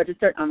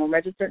 I'm a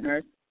registered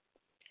nurse,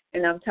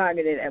 and I'm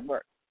targeted at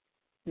work.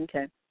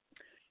 Okay.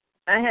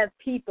 I have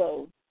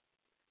people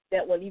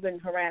that will even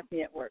harass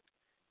me at work.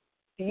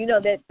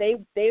 That they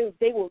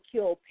will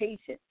kill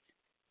patients.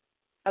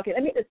 Okay,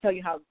 let me just tell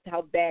you how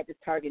bad this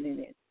targeting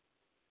is.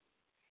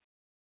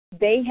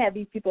 They have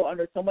these people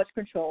under so much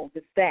control,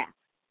 the staff,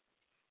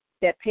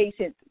 that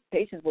patients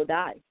will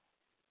die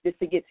just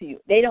to get to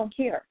you. They don't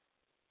care.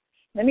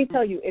 Let me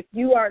tell you, if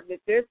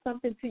there's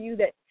something to you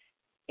that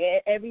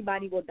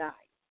everybody will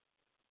die.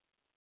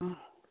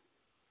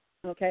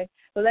 Okay,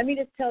 so let me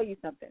just tell you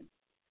something.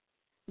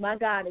 My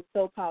God is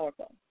so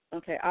powerful.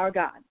 Okay, our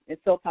God is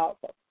so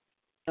powerful.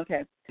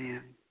 Okay. Yeah.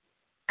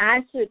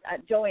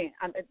 Joanne,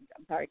 I'm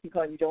sorry, I keep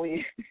calling you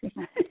Joanne.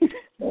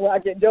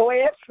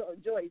 Joanne or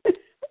Joyce.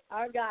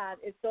 Our God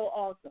is so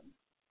awesome.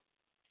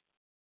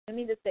 Let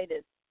me just say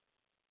this.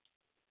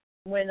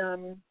 When I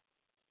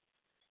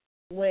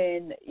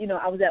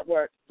was at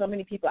work, so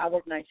many people, I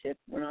work night shift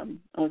when I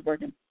was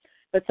working,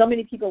 but so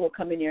many people would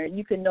come in there, and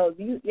you can know,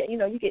 you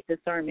get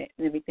discernment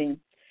and everything,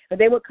 but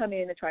they would come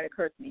in and try to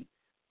curse me,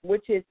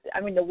 which is,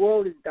 the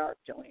world is dark,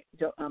 Joyce.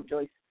 The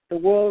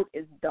world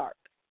is dark.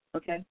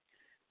 Okay,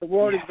 the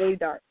world is really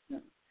dark,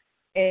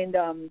 and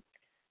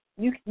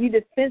you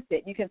just sense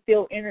it. You can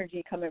feel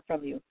energy coming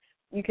from you.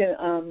 You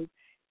can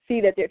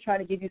see that they're trying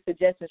to give you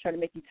suggestions, trying to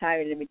make you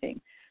tired and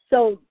everything.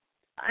 So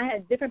I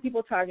had different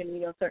people targeting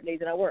me on certain days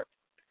that I worked.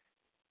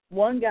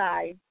 One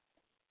guy,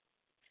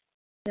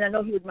 and I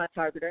know he was my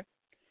targeter,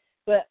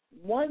 but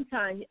one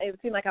time it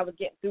seemed like I was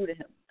getting through to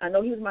him. I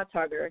know he was my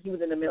targeter. He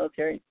was in the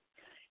military,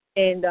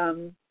 and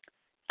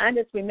I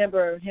just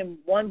remember him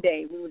one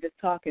day. We were just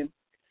talking.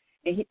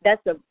 And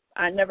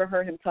I never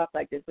heard him talk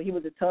like this, but he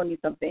was just telling me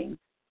some things.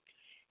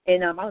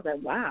 And I was like,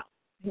 wow.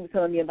 He was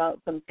telling me about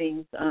some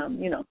things,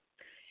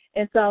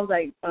 And so I was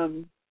like,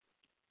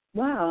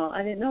 wow,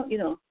 I didn't know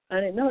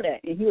that.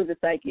 And he was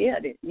just like, yeah,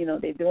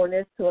 they're doing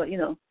this to,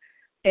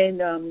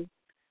 and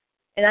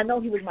I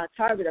know he was my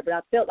targeter, but I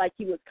felt like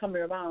he was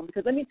coming around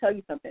because let me tell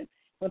you something.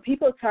 when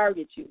people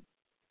target you,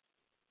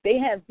 they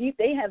have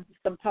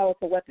some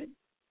powerful weapons.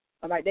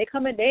 All right, they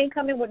ain't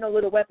coming with no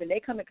little weapon. They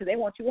come in because they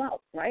want you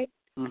out, right?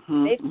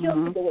 Mm-hmm, They've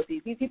killed people with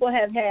these. These people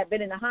have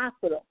been in the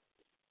hospital.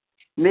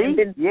 Me?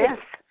 Been yes.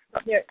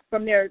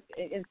 From their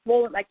and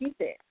swollen, like you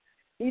said.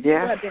 These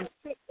people have been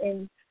sick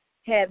and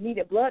have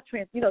needed blood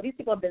transfusion. These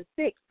people have been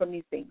sick from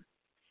these things.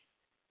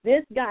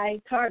 This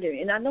guy targeted,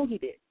 and I know he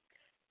did.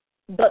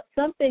 But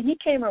he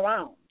came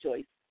around,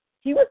 Joyce.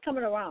 He was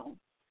coming around.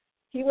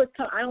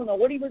 I don't know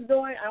what he was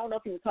doing. I don't know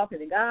if he was talking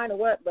to God or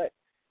what, but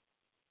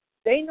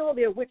they know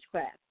their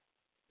witchcraft.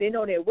 They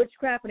know their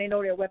witchcraft and they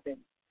know their weapons.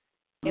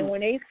 And when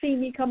they see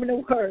me coming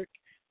to work,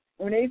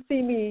 when they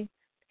see me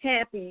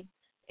happy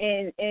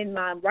and in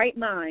my right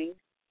mind,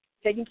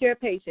 taking care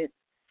of patients,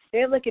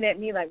 they're looking at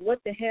me like,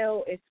 what the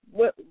hell is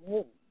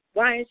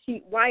why is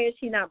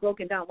she not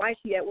broken down? Why is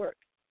she at work?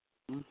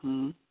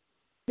 Mm-hmm.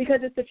 Because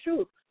it's the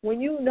truth. When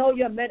you know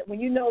when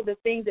you know the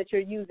things that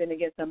you're using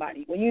against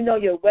somebody, when you know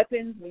your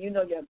weapons, when you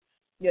know your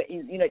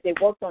they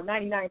worked on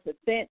 99%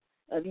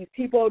 of these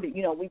people.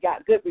 We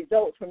got good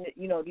results from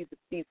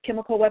these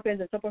chemical weapons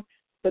and so forth.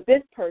 But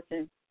this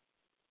person,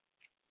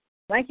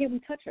 why can't we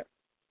touch her?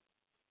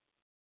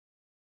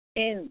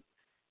 And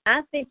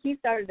I think he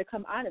started to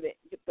come out of it.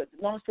 But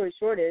long story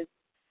short is,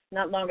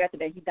 not long after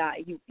that, he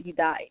died. He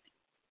died.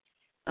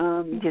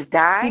 He just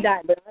died? He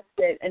died, but I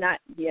said,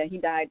 he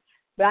died.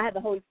 But I have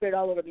the Holy Spirit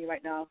all over me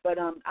right now. But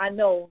I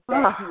know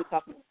that he was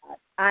talking about.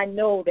 I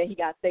know that he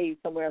got saved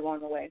somewhere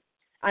along the way.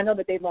 I know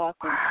that they lost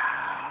him.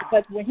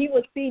 Because when he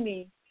would see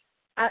me,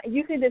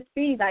 you can just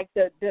see like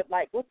the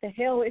like, what the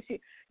hell is she?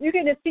 You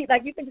can just see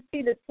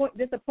the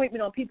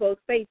disappointment on people's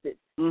faces.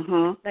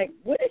 Mm-hmm. Like,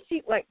 what is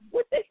she? Like,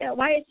 what the hell?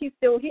 Why is she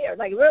still here?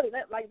 Like, really?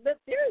 Let's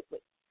seriously.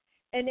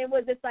 And it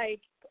was just like,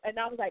 and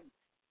I was like,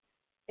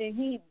 and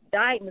he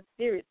died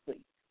mysteriously.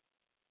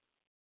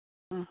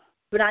 Mm.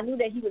 But I knew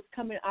that he was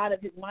coming out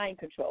of his mind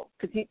control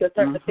because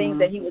the things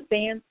that he was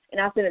saying.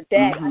 And I said,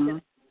 Dad,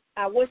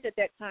 I wish at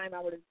that time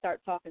I would have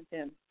started talking to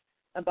him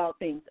about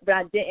things, but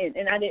I didn't,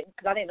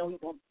 because I didn't know he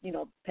was going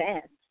to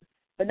pass.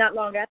 But not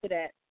long after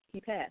that,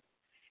 he passed.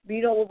 But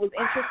you know what was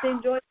interesting,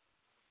 Joyce?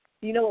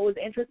 You know what was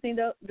interesting,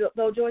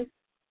 though, Joyce?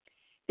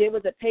 There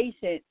was a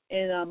patient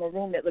in a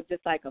room that looked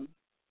just like him.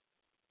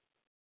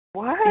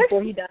 What?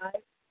 Before he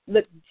died,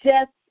 looked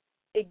just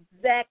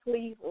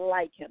exactly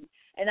like him.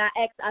 And I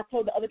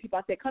told the other people,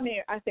 I said, come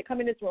here. I said, come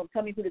in this room.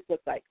 Tell me who this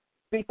looks like.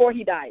 Before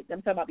he died.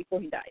 I'm talking about before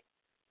he died.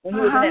 When he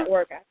was in that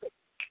work, I said,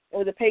 there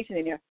was a patient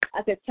in there.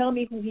 I said, tell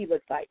me who he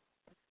looks like.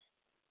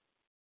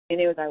 And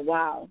it was like,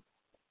 wow.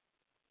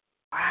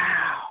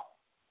 Wow.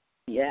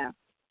 Yeah.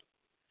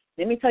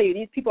 Let me tell you,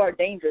 these people are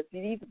dangerous.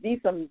 These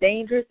some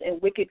dangerous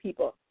and wicked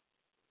people.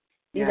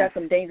 These are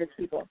some dangerous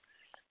people.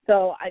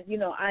 So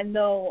I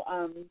know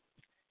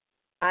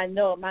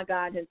my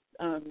God has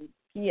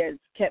he has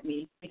kept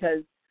me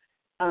because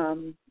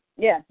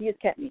he has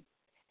kept me.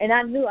 And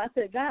I knew, I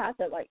said, God, I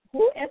said, like,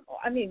 what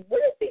are these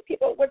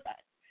people?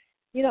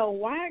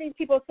 Why are these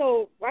people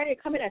why are they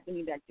coming after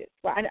me like this?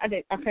 Well, I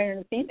couldn't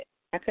understand it.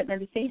 I couldn't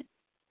understand.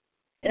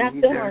 And I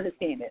still don't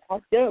understand it. I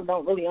still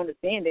don't really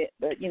understand it.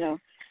 But,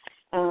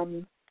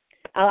 all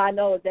I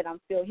know is that I'm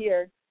still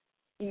here,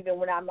 even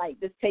when I'm like,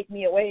 just take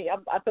me away.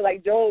 I feel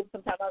like Job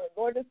sometimes. I'm like,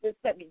 Lord, just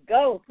let me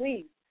go,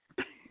 please.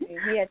 And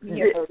he has me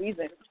here for a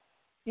reason.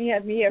 He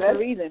has me here for a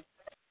reason.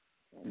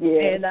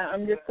 Yeah. And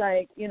I'm just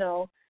like,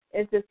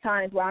 it's just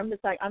times where I'm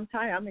just like, I'm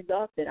tired. I'm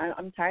exhausted.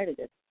 I'm tired of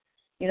this,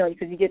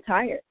 because you get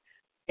tired.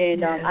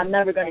 And I'm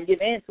never going to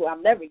give in to it.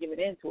 I'm never giving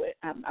in to it.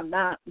 I'm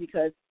not,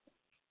 because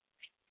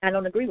I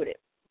don't agree with it.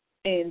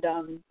 And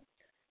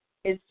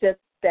it's just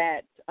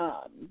that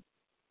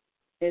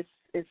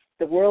it's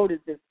the world is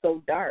just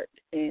so dark,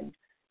 and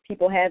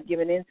people have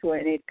given into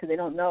it because they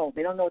don't know.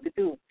 They don't know what to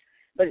do.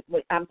 But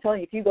I'm telling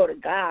you, if you go to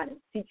God and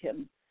seek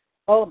Him,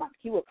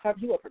 He will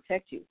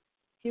protect you.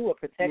 He will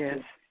protect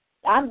you.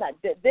 I'm not.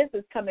 This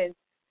is coming.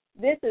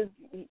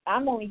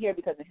 I'm only here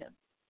because of Him.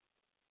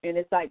 And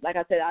it's like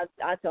I said,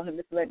 I tell Him,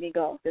 just let me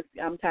go.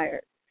 I'm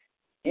tired.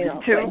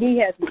 But He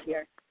has me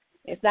here.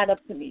 It's not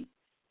up to me.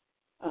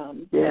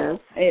 And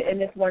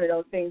it's one of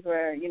those things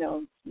where,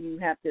 you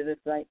have to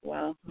just like,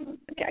 well,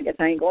 okay, I guess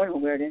I ain't going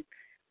nowhere then.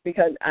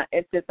 Because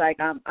it's just like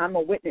I'm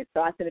a witness.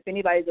 So I said, if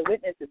anybody's a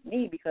witness, it's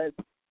me, because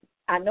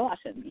I know I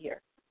shouldn't be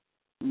here.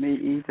 Me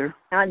either.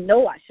 I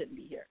know I shouldn't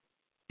be here.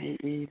 Me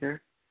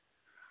either.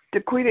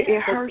 Daquita,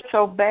 it hurts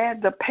so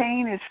bad. The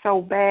pain is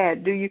so bad.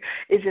 Is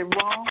it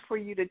wrong for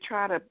you to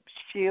try to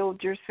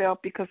shield yourself?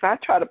 Because I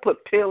try to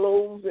put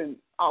pillows and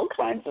all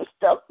kinds of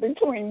stuff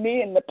between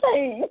me and the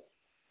pain.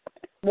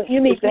 Well,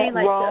 you mean pain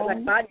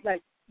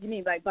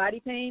like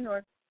body pain,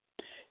 or?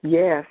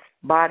 Yes,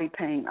 body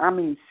pain. I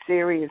mean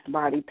serious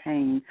body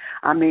pain.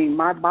 I mean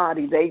my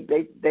body. They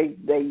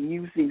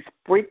use these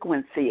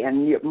frequency,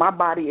 and my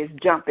body is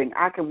jumping.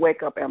 I can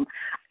wake up and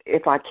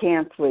if I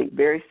can sleep.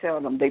 Very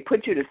seldom. They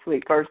put you to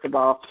sleep, first of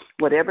all.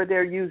 Whatever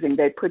they're using,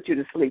 they put you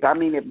to sleep. I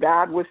mean, if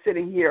God was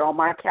sitting here on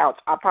my couch,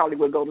 I probably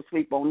would go to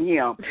sleep on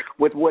him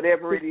with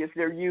whatever it is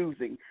they're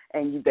using.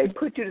 And they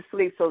put you to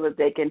sleep so that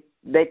they can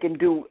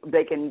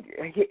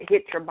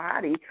hit your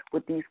body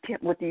with these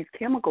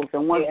chemicals.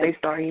 And once they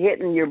start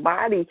hitting your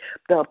body,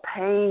 the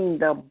pain,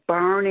 the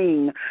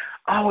burning,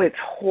 it's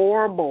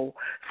horrible.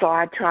 So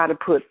I try to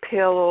put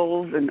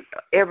pillows and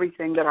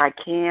everything that I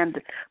can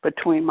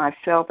between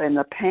myself and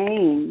the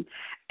pain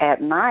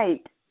at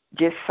night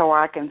just so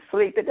I can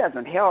sleep. It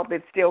doesn't help.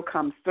 It still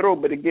comes through,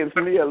 but it gives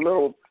me a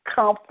little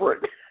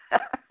comfort.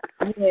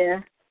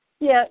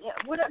 Yeah,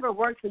 whatever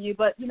works for you.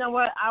 But you know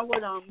what? I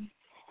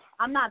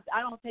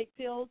don't take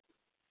pills.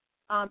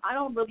 I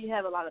don't really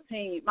have a lot of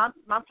pain.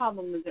 My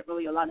problem isn't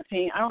really a lot of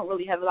pain. I don't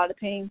really have a lot of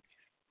pain.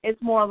 It's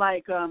more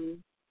like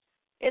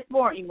it's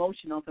more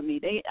emotional for me.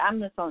 I'm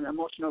just on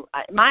emotional.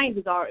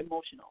 Mine are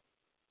emotional.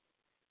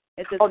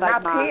 It's just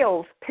not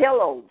pills,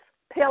 pillows.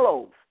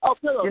 Oh,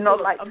 pillows. You know,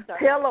 pillows. like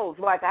pillows.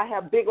 Like I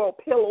have big old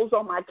pillows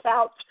on my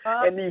couch,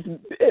 and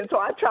so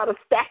I try to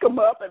stack them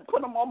up and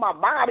put them on my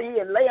body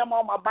and lay them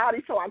on my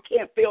body so I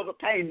can't feel the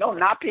pain. No,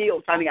 not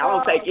pills, honey. I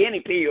don't take any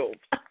pills.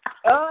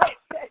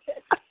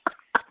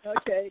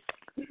 Okay.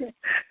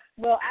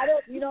 Well, I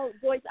don't. You know,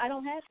 Joyce, I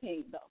don't have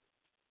pain though.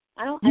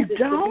 I don't. You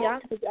don't? To be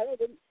honest with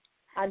you,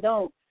 I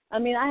don't. I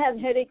mean, I have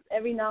headaches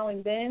every now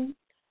and then,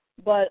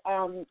 but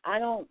I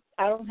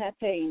don't have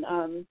pain.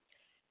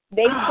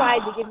 They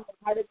tried to give me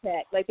a heart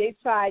attack. Like they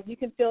tried. You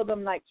can feel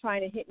them like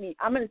trying to hit me.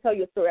 I'm going to tell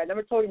you a story. I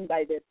never told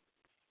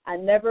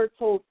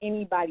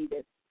anybody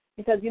this.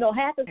 Because you know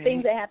half the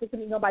things that happen to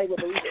me, nobody will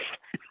believe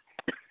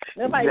it.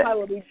 Nobody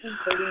probably will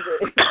believe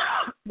it.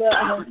 But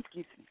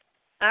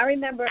I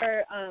remember,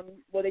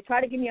 they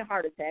try to give me a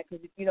heart attack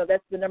because, you know,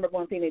 that's the number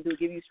one thing they do,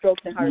 give you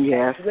strokes and heart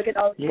attacks. You look at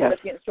all the people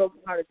that's getting strokes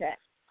and heart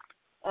attacks.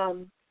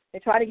 They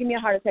try to give me a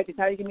heart attack. They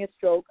try to give me a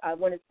stroke. I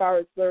went as far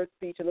as slurred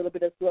speech, a little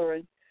bit of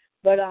slurring.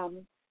 But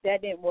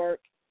that didn't work.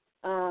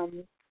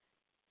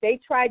 They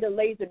tried to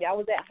laser me. I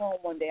was at home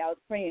one day. I was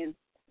praying.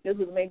 This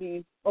was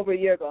maybe over a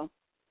year ago.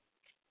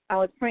 I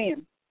was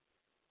praying.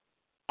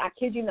 I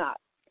kid you not.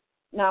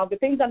 Now, the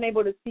things I'm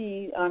able to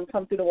see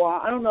come through the wall,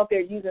 I don't know if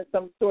they're using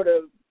some sort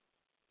of,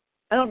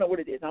 I don't know what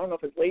it is. I don't know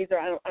if it's laser.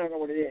 I don't know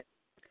what it is.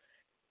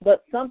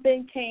 But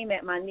something came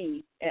at my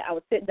knee. And I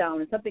was sitting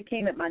down, and something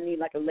came at my knee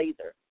like a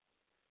laser.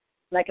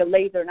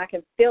 And I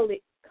can feel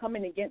it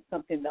coming against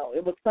something, though.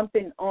 It was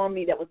something on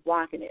me that was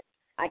blocking it.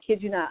 I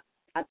kid you not.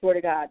 I swear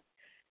to God.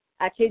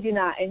 I kid you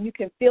not. And you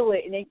can feel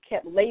it, and it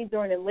kept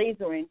lasering and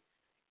lasering.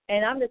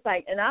 And I'm just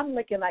like, and I'm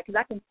looking like, because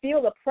I can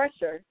feel the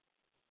pressure.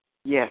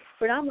 Yes.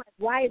 But I'm like,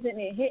 why isn't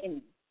it hitting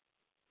me?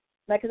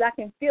 Like, because I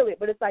can feel it,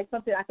 but it's like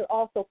something I could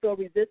also feel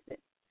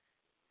resistance.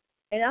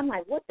 And I'm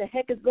like, what the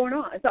heck is going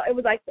on? And so it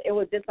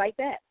was just like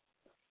that.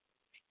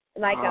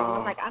 Like,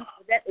 I'm like,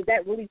 is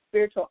that really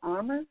spiritual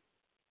armor?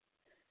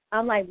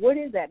 I'm like, what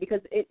is that?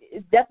 Because it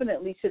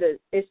definitely should have,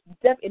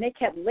 and it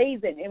kept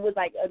lasering. It was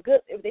like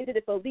they did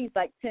it for at least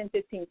like 10,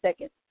 15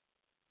 seconds.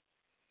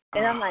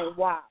 And I'm like,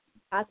 wow.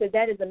 I said,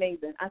 that is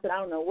amazing. I said, I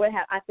don't know what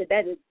happened. I said,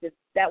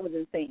 that was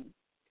insane.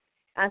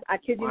 I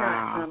kid you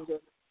not.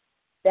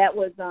 That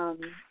was,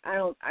 I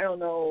don't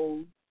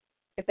know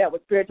if that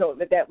was spiritual,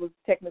 if that was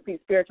technically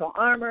spiritual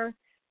armor,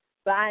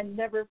 but I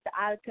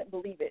couldn't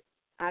believe it.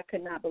 I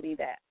could not believe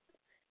that.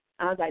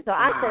 I was like, so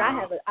I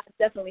said, I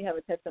definitely have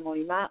a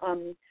testimony.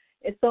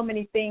 It's so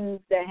many things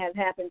that have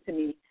happened to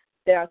me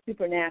that are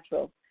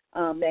supernatural,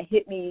 that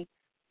hit me.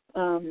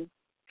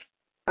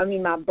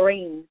 My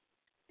brain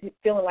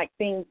feeling like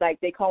things like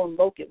they call them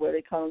locusts, where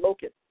they call them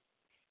locusts.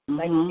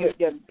 Like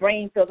your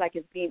brain feels like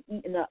it's being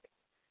eaten up.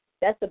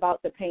 That's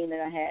about the pain that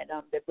I had,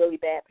 the really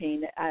bad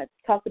pain. I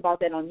talked about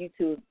that on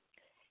YouTube,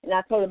 and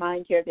I told them I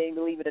didn't care if they didn't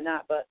believe it or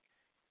not. But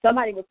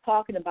somebody was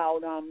talking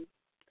about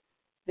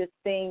this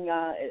thing.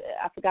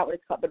 I forgot what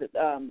it's called, but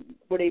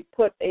where they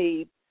put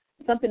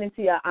something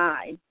into your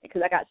eye,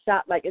 because I got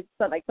shot. Like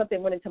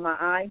something went into my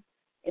eye,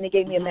 and it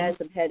gave me a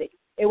massive headache.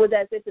 It was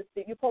as if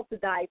you're supposed to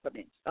die from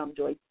it,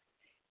 Joyce.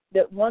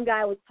 The one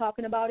guy was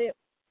talking about it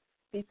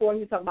before.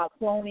 He was talking about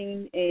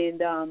cloning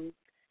and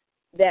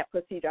that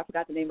procedure. I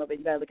forgot the name of it.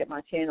 You got to look at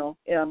my channel.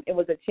 It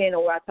was a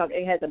channel where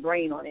it has a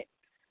brain on it.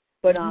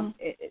 But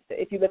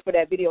if you look for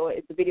that video,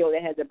 it's a video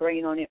that has a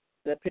brain on it,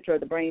 the picture of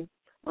the brain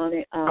on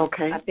it.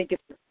 Okay. I think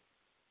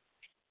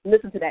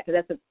listen to that,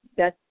 because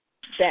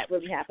that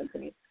really happened to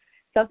me.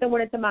 Something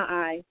went into my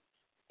eye,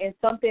 and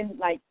something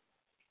like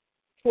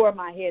tore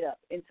my head up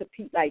into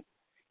like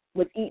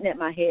was eating at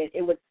my head.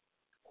 It was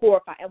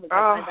horrifying. It was like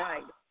I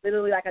died.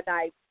 Literally like I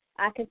died.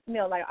 I can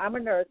smell, like I'm a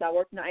nurse. I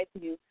work in the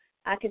ICU.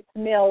 I can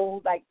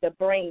smell like the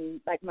brain,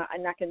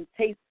 and I can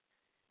taste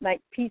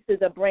like pieces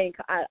of brain.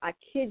 I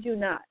kid you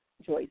not,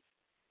 Joyce.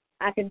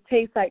 I can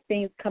taste like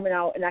things coming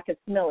out, and I can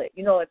smell it.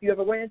 You know, if you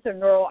ever went into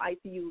neural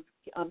ICU,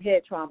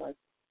 head traumas,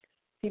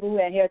 people who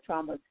had hair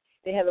traumas,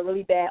 they have a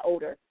really bad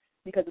odor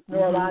because it's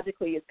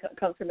neurologically it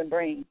comes from the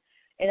brain,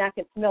 and I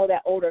can smell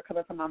that odor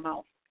coming from my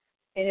mouth.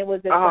 And it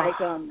was just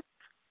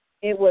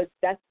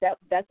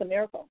That's a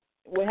miracle.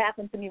 What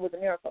happened to me was a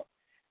miracle.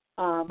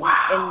 Wow.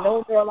 And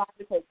no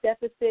neurological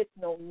deficits,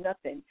 no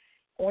nothing.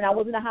 When I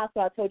was in the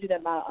hospital, I told you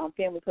that my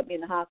family put me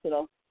in the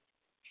hospital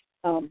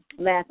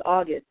last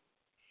August.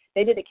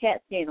 They did a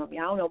CAT scan on me.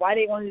 I don't know why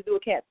they wanted to do a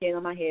CAT scan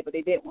on my head, but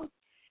they did one.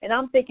 And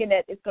I'm thinking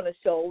that it's going to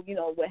show,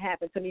 what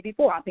happened to me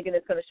before. I'm thinking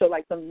it's going to show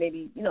like some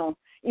maybe,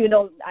 even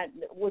though I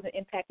wasn't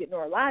impacted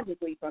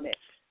neurologically from it,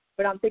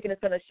 but I'm thinking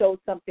it's going to show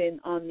something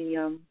on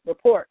the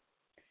report.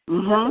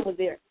 Mm-hmm. Nothing was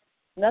there.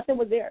 Nothing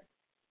was there.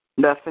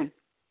 Nothing.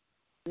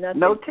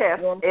 No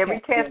test. Normal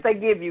Every test they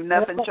give you,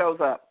 nothing shows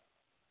up.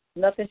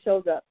 Nothing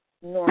shows up.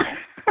 Normal.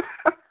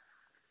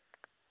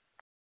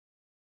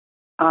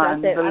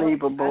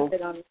 Unbelievable.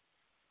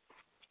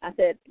 I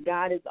said,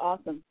 God is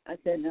awesome. I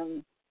said,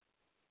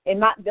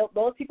 and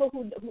those people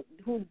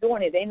who's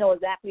doing it, they know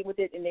exactly what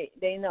it, and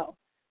they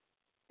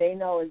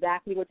know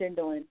exactly what they're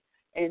doing.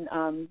 And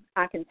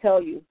I can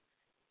tell you,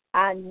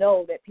 I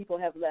know that people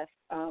have left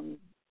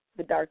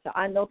the dark side.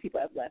 I know people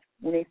have left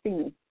when they see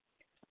me.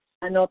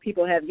 I know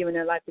people have given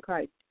their life to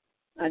Christ.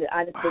 I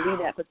just believe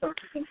that for some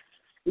reason.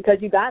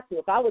 Because you got to.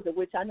 If I was a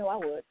witch, I know I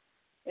would.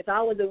 If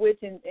I was a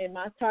witch and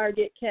my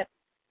target kept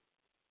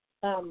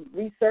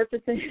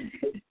resurfacing.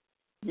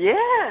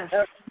 Yes.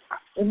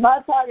 If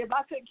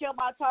I couldn't kill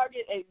my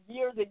target in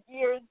years and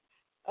years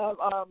of,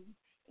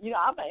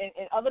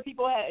 and other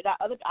people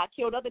I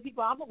killed other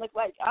people. I'm like,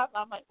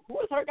 I'm like, who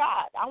is her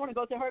God? I want to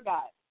go to her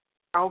God.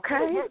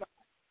 Okay.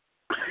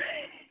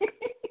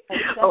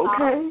 That's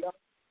okay.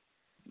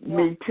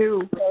 Me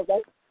too.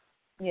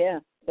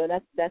 So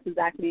that's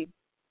exactly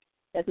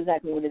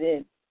what it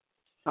is.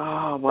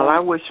 Oh well, I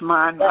wish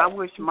mine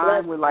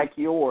were like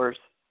yours.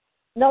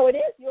 No, it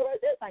is yours.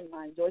 It's like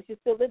mine, Joyce. You're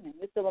still living.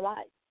 You're still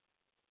alive.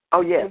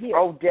 Oh yes.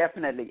 Oh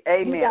definitely.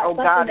 Amen. Oh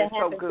God is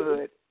so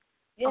good.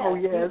 Yeah. Oh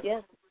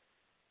yes.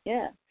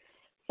 Yeah.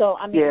 So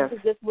I mean, This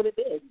is just what it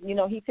is.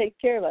 He takes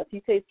care of us.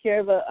 He takes care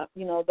of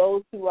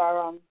those who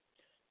are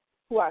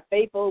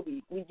faithful.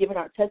 We giving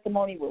our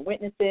testimony. We're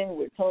witnessing.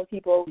 We're telling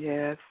people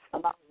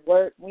about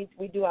work.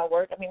 We do our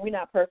work. I mean, we're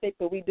not perfect,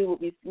 but we do what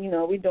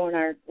we're doing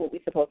what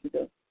we're supposed to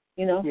do.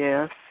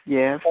 Yes.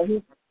 So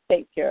he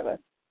takes care of us.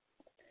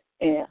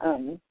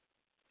 And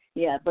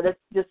but it's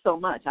just so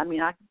much. I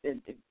mean,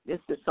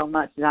 it's just so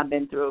much that I've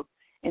been through,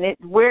 and it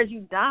wears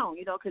you down,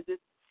 because it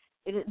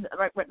is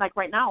like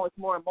right now it's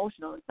more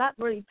emotional. It's not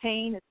really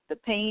pain. It's the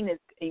pain is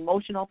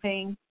emotional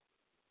pain.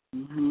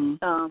 Mm-hmm.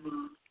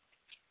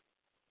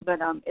 But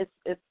it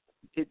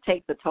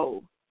takes a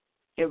toll.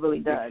 It really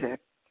does.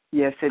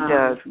 Yes, it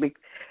does.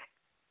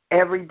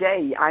 Every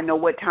day I know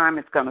what time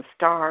it's going to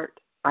start.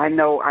 I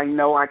know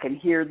I can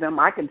hear them.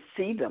 I can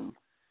see them.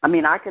 I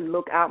mean, I can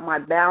look out my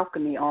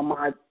balcony on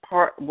my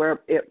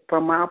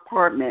from my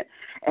apartment,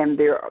 and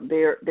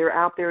they're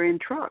out there in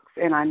trucks,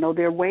 and I know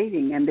they're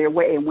waiting, and they're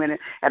waiting. And when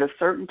at a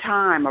certain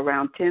time,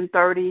 around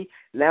 10:30,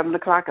 11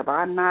 o'clock, if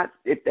I'm not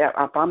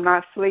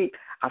asleep,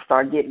 I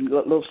start getting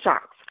little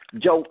shocks,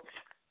 jolts,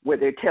 where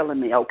they're telling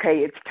me, okay,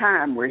 it's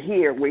time. We're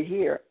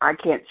here. I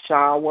can't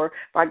shower.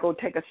 If I go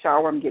take a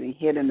shower, I'm getting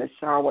hit in the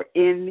shower.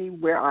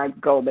 Anywhere I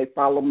go, they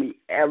follow me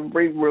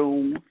every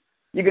room.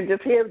 You can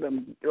just hear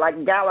them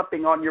like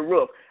galloping on your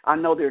roof. I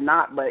know they're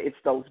not, but it's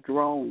those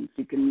drones.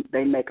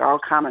 They make all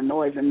kind of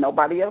noise, and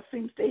nobody else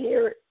seems to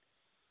hear it.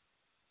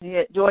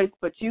 Yeah, Joyce,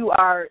 but you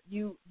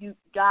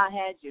God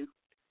had you.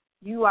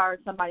 You are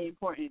somebody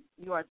important.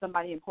 You are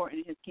somebody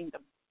important in His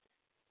kingdom.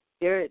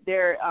 When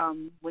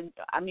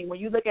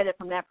you look at it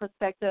from that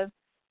perspective,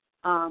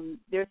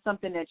 there's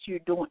something that you're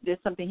doing.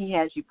 There's something He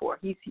has you for.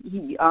 He's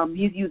using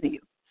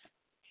you.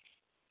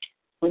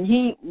 When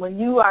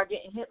you are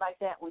getting hit like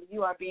that, when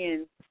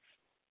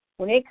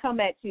they come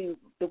at you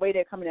the way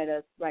they're coming at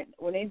us, right?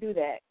 When they do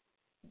that,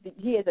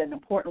 He has an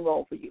important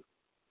role for you.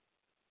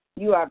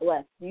 You are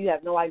blessed. You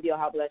have no idea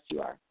how blessed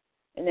you are.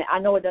 And I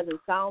know it doesn't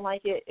sound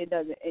like it. It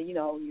doesn't.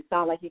 You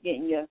sound like you're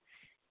getting your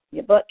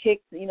butt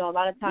kicked. A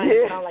lot of times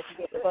it sounds like you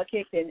get your butt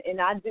kicked,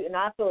 and I do, and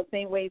I feel the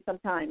same way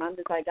sometimes. I'm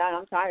just like, God,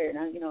 I'm tired.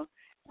 I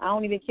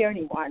don't even care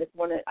anymore. I just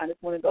want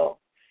to go.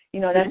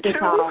 That's just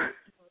how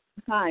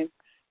sometimes.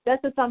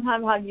 That's just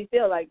sometimes how you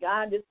feel, like,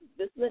 God, just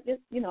let this,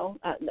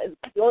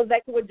 it goes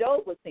back to what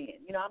Job was saying.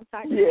 I'm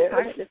tired. Yes.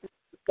 I'm tired. This is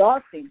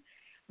exhausting.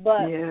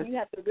 But you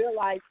have to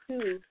realize,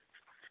 too,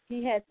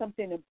 He has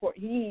something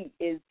important.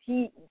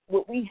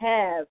 What we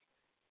have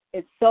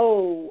is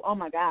so, oh,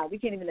 my God, we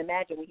can't even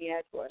imagine what He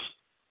has for us.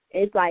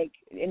 It's like,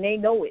 and they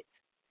know it,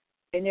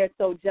 and they're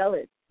so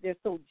jealous. They're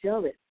so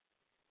jealous.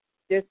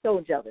 They're so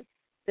jealous.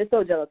 They're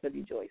so jealous of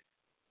you, Joyce.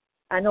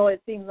 I know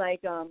it seems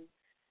like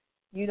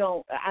you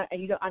don't.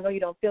 I know you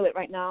don't feel it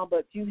right now,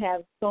 but you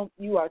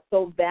are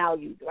so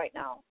valued right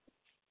now.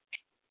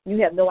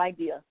 You have no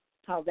idea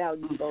how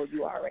valuable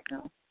you are right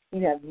now.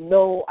 You have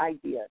no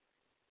idea.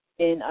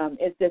 And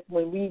it's just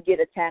when we get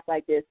attacked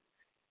like this,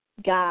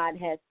 God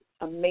has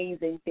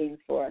amazing things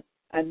for us.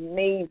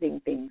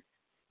 Amazing things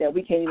that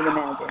we can't even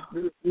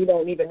imagine. We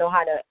don't even know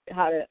how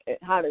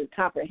to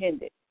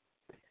comprehend it.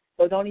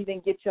 So don't even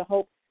get your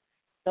hopes.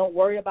 Don't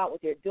worry about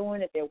what they're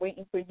doing. If they're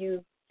waiting for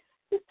you,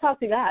 just talk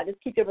to God.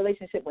 Just keep your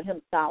relationship with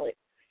Him solid.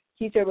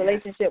 Keep your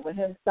relationship with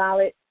Him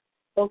solid.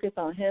 Focus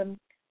on Him,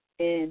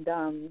 and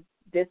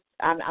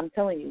I'm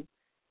telling you,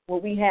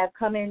 what we have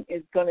coming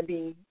is going to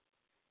be,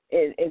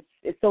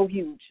 it's so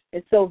huge.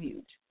 It's so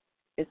huge.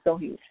 It's so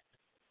huge.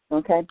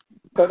 Okay,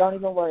 so don't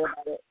even worry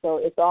about it. So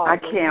it's all. I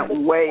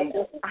can't wait.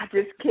 I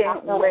just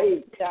can't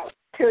wait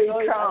till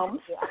He comes.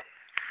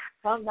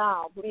 Come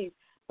now, please.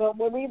 But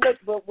when we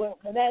look,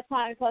 when that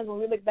time comes, when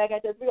we look back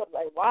at this, we're gonna be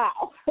like,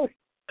 wow.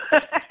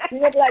 You're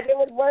gonna be like, it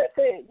was worth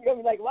it. You're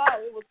gonna be like, wow,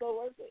 it was so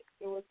worth it.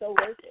 It was so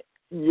worth it.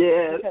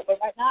 Yes. Okay, but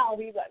right now,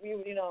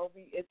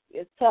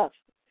 it's tough.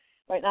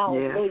 Right now,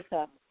 it's really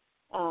tough.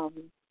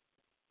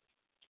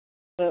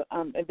 But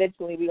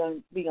eventually,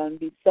 we're gonna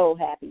be so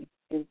happy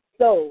and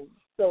so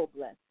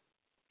blessed.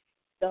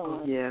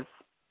 So yes.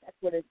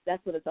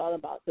 That's what it's all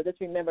about. So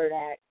just remember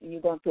that you're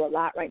going through a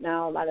lot right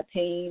now, a lot of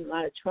pain, a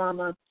lot of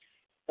trauma.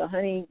 So,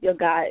 honey, your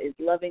God is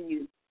loving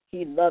you.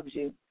 He loves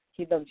you.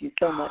 He loves you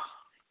so much.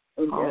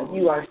 And,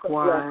 you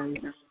likewise.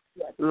 are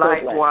so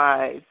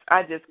likewise.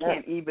 I just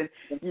can't even.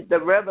 The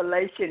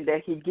revelation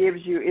that He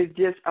gives you, it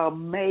just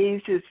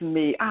amazes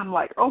me. I'm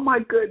like, oh my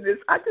goodness,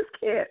 I just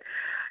can't.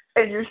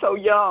 And you're so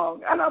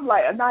young, and I'm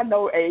like, and I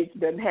know age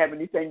doesn't have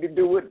anything to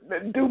do with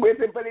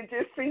it, but it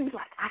just seems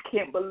like I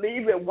can't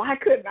believe it. Why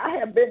couldn't I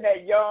have been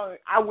that young?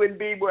 I wouldn't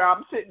be where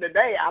I'm sitting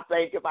today, I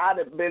think, if I'd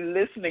have been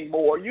listening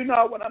more. You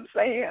know what I'm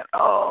saying?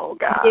 Oh,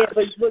 God. Yeah,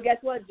 but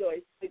guess what,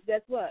 Joyce?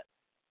 Guess what?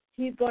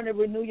 He's going to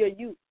renew your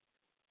youth.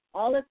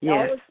 All this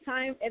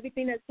time,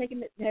 everything has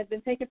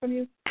been taken from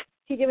you,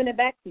 He's giving it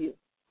back to you.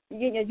 You're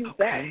getting your youth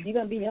back. You're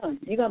going to be young.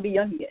 You're going to be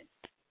young again.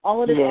 All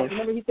of this,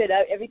 remember He said,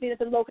 everything that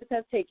the locust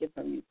has taken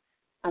from you,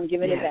 I'm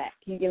giving it back.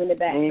 He's giving it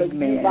back. Amen. So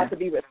you're about to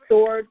be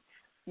restored.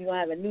 You're going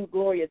to have a new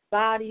glorious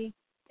body.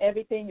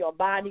 Everything, your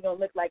body going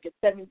to look like it's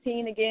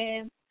 17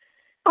 again.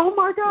 Oh,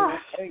 my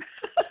gosh.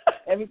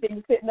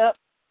 Everything's sitting up.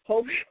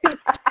 Hope.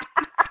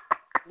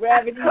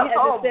 Gravity has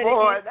oh, set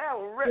boy, again. That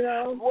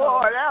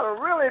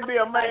would really be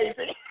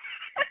amazing.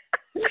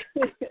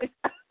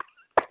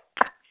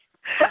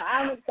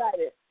 I'm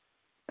excited.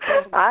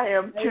 I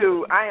am,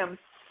 too. I am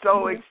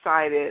so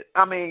excited.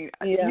 I mean,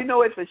 you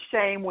know, it's a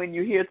shame when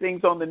you hear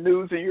things on the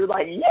news and you're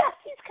like, yes,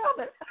 He's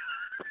coming.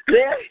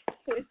 Yeah.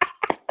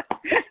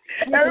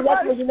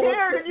 Everybody's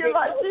scared and you're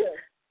like,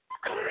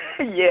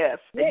 yes,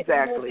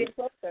 exactly.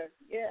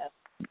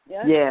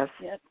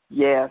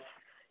 Yes,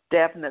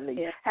 definitely.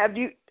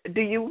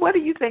 Yeah. What do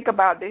you think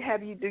about do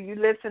you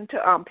listen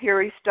to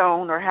Perry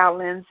Stone or Hal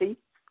Lindsey?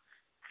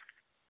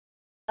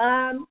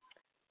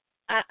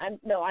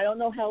 No, I don't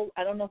know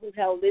who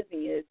Hal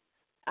Lindsey is.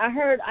 I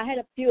had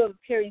a few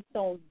of Perry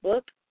Stone's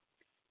books.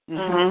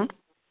 I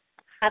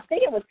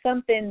think it was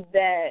something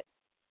that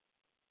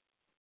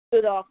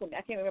stood off for me.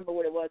 I can't remember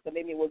what it was, so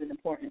maybe it wasn't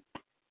important.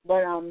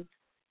 But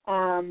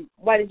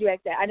why did you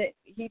ask that?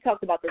 He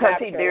talked about the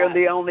rapture. They're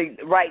the only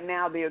right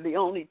now. They're the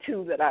only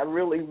two that I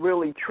really,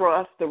 really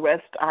trust. The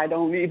rest I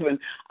don't even.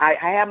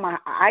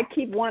 I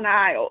keep one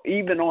eye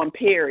even on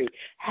Perry.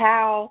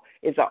 Hal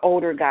is an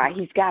older guy.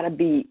 He's got to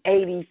be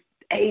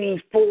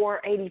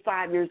 84,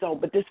 85 years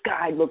old, but this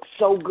guy looks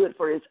so good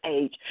for his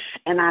age.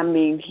 And I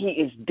mean, he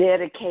is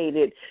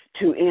dedicated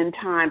to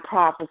end-time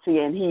prophecy,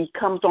 and he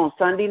comes on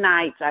Sunday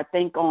nights, I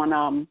think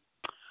on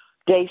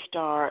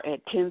Daystar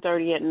at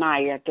 10:30 at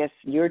night. I guess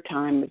your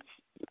time is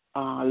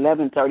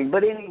 11:30.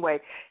 But anyway,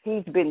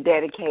 he's been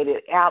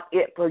dedicated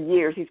for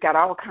years. He's got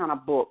all kind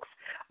of books.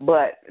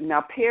 But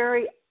now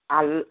Perry,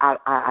 I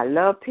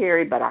love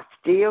Perry, but I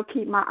still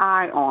keep my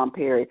eye on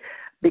Perry,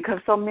 because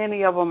so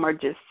many of them are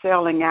just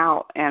selling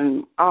out,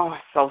 and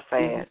it's so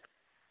sad.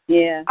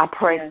 Yeah, I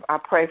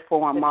pray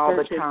for them all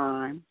the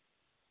time.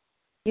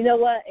 You know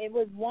what? It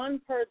was one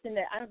person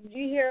that did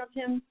you hear of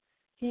him?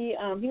 He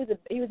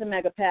was a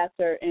mega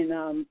pastor in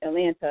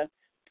Atlanta.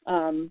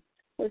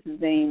 What's his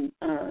name?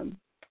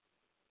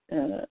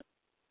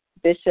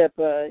 Bishop.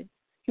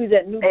 He was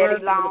at New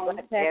Birth.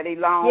 Eddie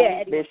Long.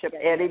 Yeah, Bishop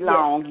Eddie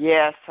Long.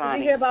 Yes, honey.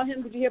 Did you hear about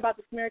him? Did you hear about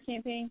the smear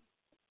campaign?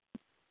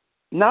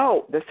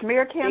 No, the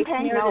smear campaign.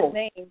 They smeared his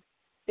name.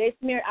 They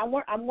smeared.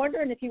 I'm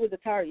wondering if he was a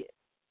target,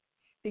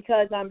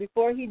 because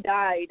before he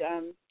died,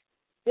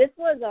 this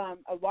was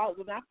a while.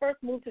 When I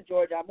first moved to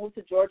Georgia, I moved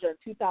to Georgia in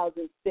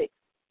 2006.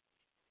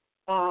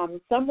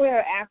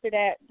 Somewhere after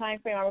that time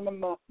frame, I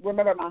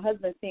remember my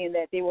husband saying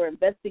that they were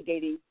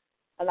investigating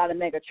a lot of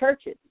mega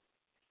churches,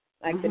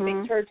 like the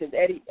big churches,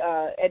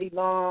 Eddie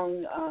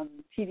Long,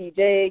 T.D.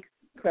 Jakes,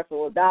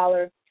 Creflo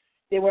Dollar.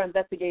 They were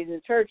investigating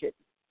the churches.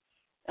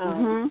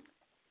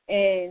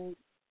 And,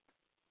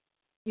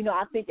 you know,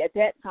 I think at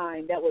that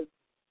time, that was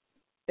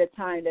the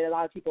time that a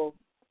lot of people,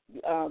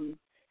 I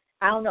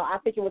don't know, I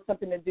think it was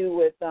something to do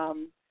with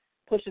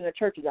pushing the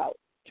churches out,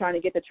 trying to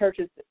get the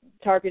churches,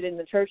 targeting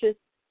the churches.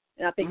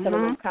 And I think some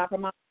of them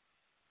compromised.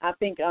 I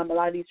think a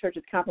lot of these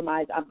churches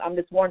compromised. I'm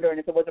just wondering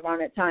if it was around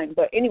that time.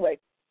 But anyway,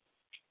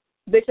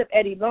 Bishop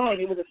Eddie Long,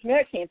 it was a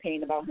smear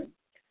campaign about him.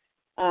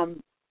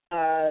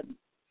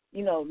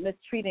 You know,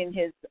 mistreating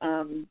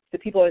the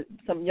people,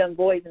 some young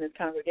boys in his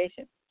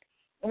congregation.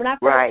 And when I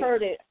first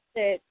heard it, I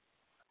said,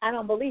 I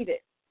don't believe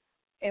it.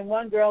 And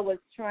one girl was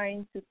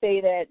trying to say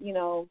that,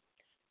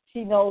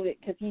 she knows it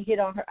because he hit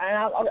on her. And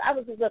I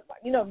was just,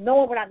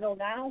 knowing what I know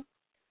now,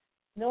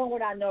 knowing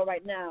what I know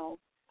right now,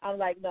 I'm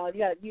like, no, you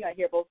got to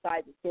hear both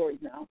sides of the stories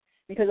now.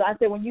 Because I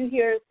said when you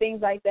hear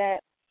things like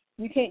that,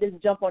 you can't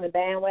just jump on the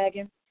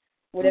bandwagon,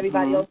 what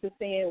everybody else is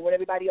saying, what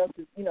everybody else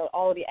is,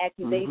 all of the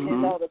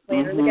accusations, all the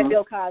slander. Look at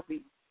Bill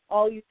Cosby.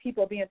 All these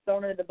people are being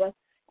thrown under the bus.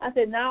 I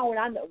said, now when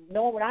I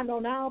know what I know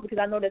now, because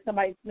I know that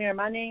somebody's smearing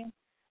my name,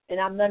 and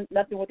I'm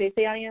nothing what they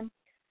say I am.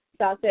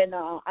 So I said,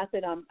 no. I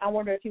said, I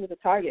wonder if he was a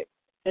target,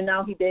 and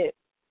now he did.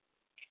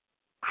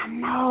 I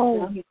know.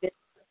 Now he did.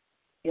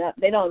 Yeah,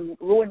 they don't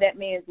ruin that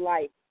man's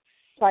life,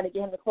 trying to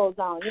get him to close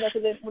down.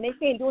 Because when they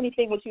can't do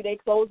anything with you, they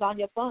close on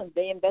your funds.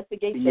 They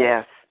investigate you.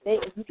 Yes.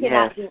 You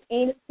cannot do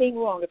anything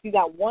wrong. If you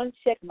got one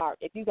check mark,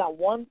 if you got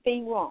one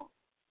thing wrong,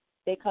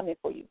 they come in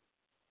for you,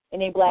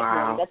 and they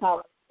blackmail you. That's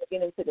how they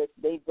get into this.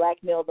 They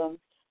blackmail them.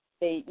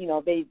 They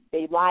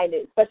lie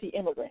to, especially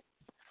immigrants.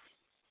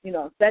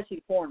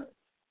 Especially foreigners.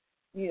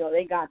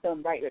 They got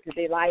them right because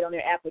they lied on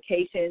their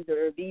applications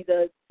or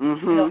visas.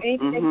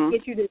 Anything that can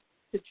get you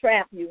to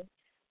trap you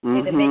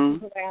and to make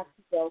you harass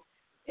people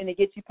and to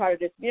get you part of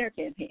this smear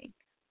campaign.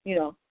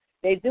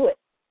 They do it.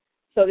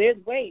 So there's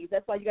ways.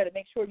 That's why you got to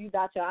make sure you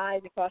dot your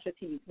I's and cross your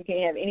T's. You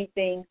can't have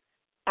anything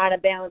out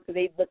of balance because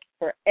they look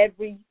for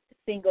every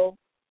single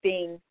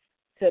thing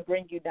to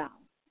bring you down.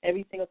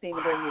 Every single thing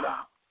to bring you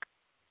down.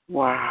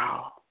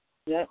 Wow.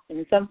 Yep.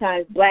 And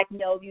sometimes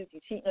blackmail you, you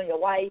cheating on your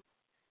wife,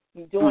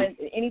 you doing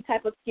any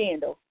type of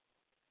scandal.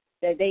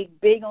 That they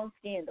big on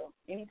scandal.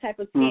 Any type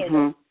of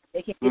scandal,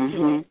 they can get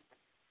you in.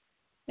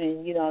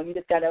 And, you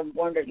just got to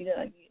wonder,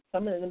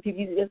 some of them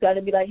people, you just got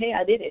to be like, hey,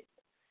 I did it.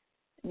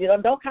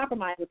 Don't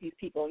compromise with these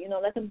people.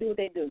 Let them do what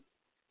they do.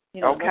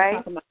 Don't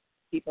compromise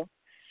with people.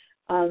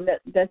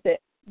 That's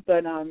it.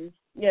 But,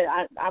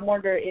 I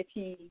wonder if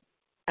he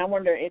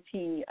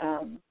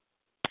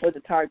was a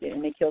target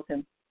and they killed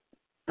him.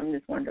 I'm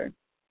just wondering.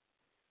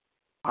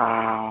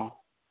 Wow.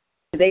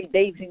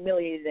 They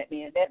humiliated that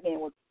man. That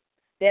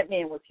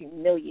man was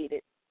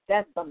humiliated.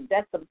 That's some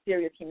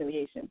serious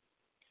humiliation.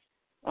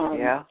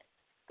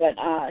 But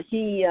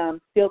he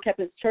still kept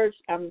his church.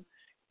 And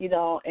you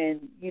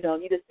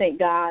just thank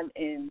God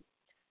and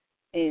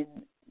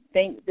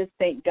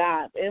thank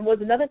God. And it was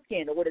another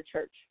scandal with a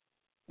church.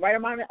 Right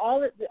around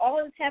all of this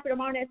happened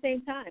around that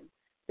same time.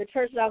 The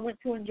church that I went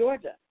to in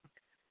Georgia.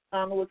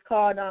 It was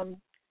called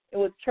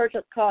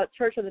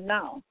Church of the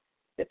Now.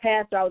 The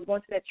pastor, I was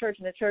going to that church,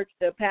 and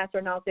the pastor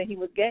announced that he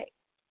was gay.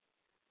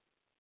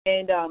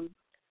 And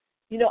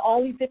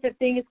all these different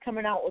things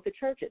coming out with the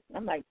churches.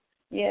 I'm like,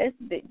 they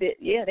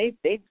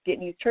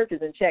getting these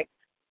churches in check.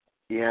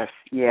 Yes.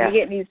 They're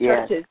getting these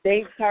churches.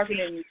 They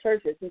targeting these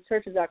churches. These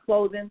churches are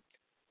closing.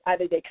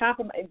 Either they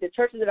compromise the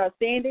churches that are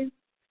standing.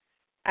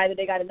 Either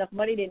they got enough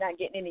money, they're not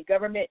getting any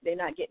government, they're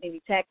not getting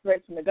any tax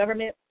breaks from the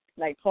government.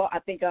 Like Paul, I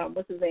think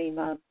what's his name,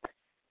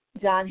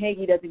 John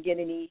Hagee doesn't get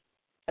any.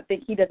 I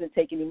think he doesn't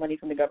take any money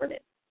from the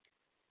government.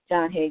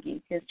 John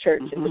Hagee, his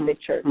church is a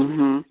big church.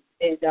 And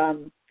you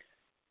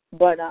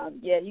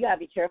gotta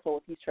be careful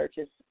with these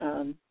churches.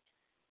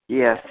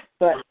 Yes,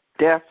 but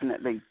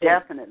definitely.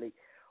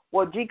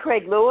 Well, G.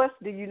 Craig Lewis,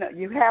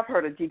 you have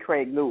heard of G.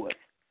 Craig Lewis?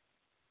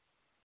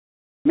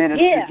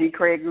 Minister G.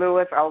 Craig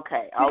Lewis?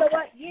 Okay. You know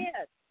what?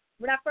 Yes.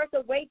 When I first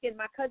awakened,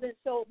 my cousin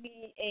showed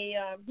me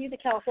he's in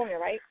California,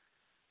 right?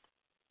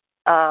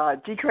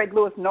 G. Craig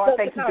Lewis, no, I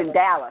think he's in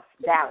Dallas.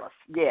 Dallas,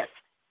 yes.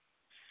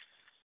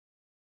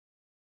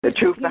 The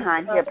Truth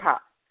Behind Hip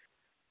Hop.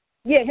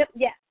 Yeah,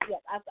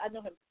 I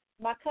know him.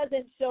 My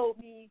cousin showed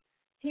me,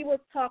 he was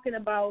talking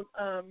about,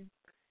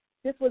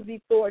 this was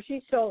before,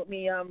 she showed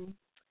me,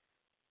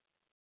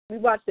 we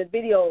watched the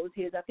videos of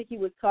his. I think he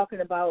was talking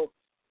about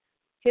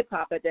hip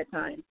hop at that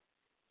time.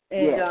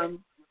 And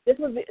this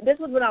was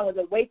when I was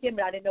awakened,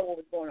 but I didn't know what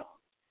was going on.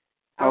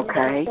 I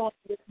remember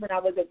when I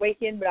was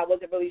awakened, but I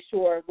wasn't really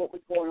sure what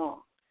was going on.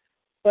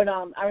 But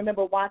I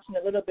remember watching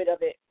a little bit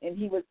of it, and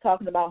he was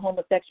talking about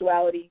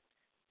homosexuality.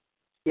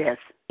 Yes.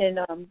 And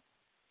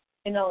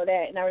all of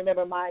that. And I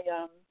remember my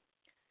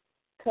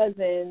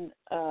cousin,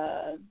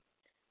 I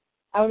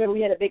remember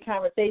we had a big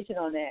conversation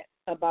on that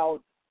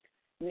about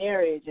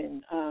marriage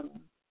and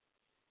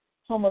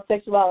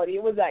homosexuality.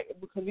 It was like,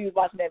 because we was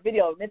watching that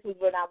video, and this was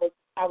when I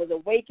was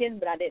awakened,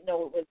 but I didn't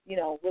know it was,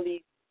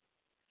 really,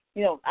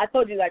 I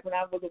told you, like, when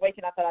I was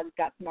awakened, I thought I just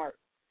got smart.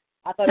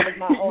 I thought it was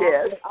my own.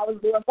 Yes. I was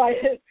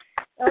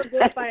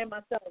glorifying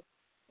myself.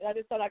 And I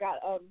just thought I got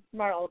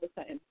smart all of a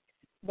sudden.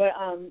 But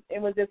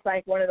it was just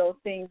like one of those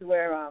things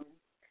where,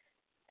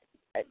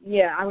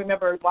 I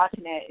remember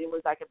watching that. It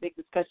was like a big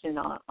discussion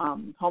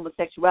on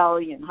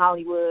homosexuality in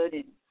Hollywood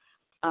and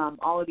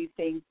all of these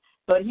things.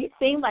 But he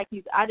seemed like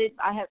I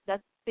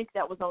think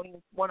that was the only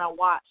one I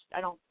watched.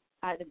 I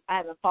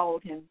haven't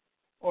followed him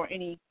or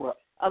any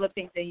other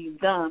things that he's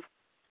done.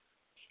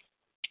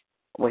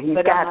 Well, he's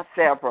got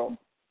several.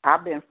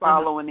 I've been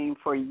following him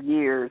for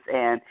years,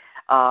 and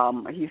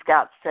he's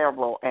got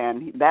several,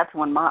 and that's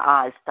when my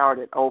eyes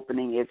started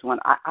opening. Is when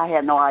I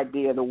had no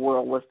idea the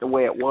world was the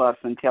way it was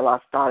until I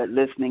started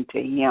listening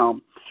to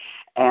him.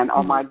 And,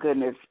 oh, my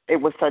goodness, it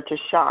was such a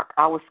shock.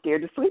 I was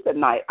scared to sleep at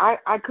night.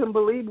 I couldn't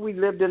believe we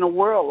lived in a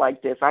world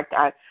like this.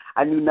 I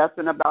knew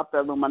nothing about the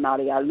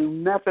Illuminati. I knew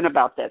nothing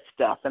about that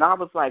stuff. And I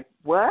was like,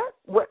 what?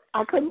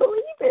 I couldn't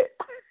believe it.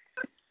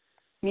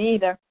 Me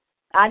either.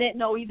 I didn't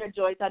know either,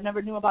 Joyce. I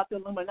never knew about the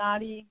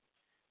Illuminati.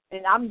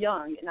 And I'm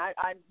young, and I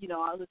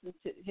listen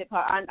to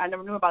hip-hop. I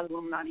never knew about the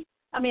Illuminati.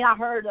 I mean, I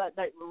heard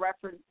that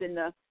reference in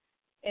the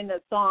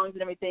songs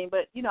and everything,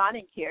 but, I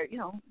didn't care,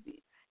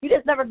 You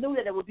just never knew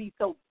that it would be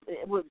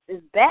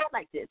it's bad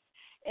like this.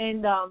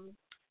 And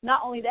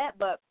not only that,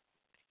 but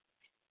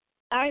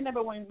I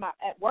remember when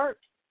at work,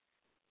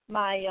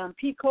 my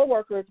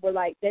coworkers were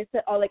like, they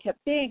said all they kept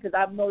saying, because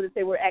I've noticed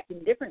they were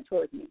acting different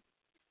towards me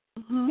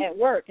at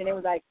work, and it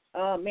was like,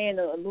 oh man,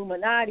 the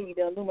Illuminati,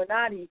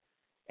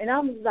 and I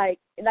was like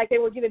they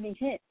were giving me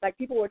hints, like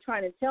people were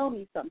trying to tell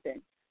me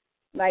something,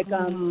 like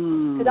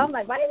because I'm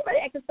like, why is everybody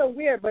acting so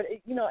weird? But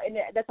and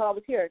that's all I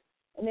was hearing.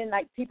 And then,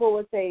 like, people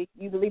would say,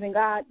 you believe in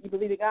God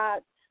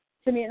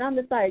to me. And I'm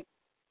just like,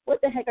 what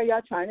the heck are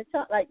y'all trying to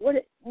tell? Like,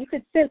 you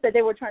could sense that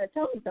they were trying to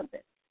tell me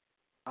something.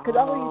 Because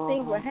all of these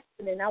things were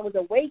happening. I was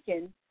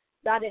awakened,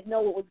 so I didn't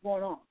know what was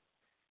going on.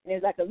 And it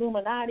was like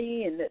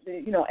Illuminati, and,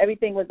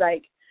 everything was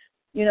like,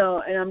 and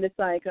I'm just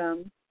like,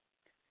 I'm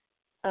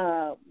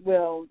like,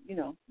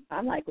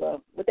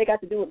 well, what they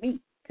got to do with me?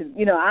 Because,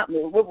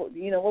 what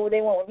would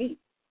they want with me?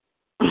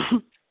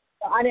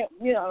 I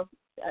didn't,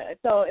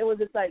 so it was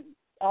just like,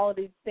 all of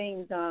these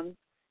things,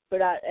 but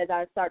as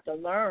I start to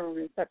learn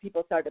and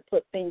people start to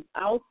put things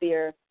out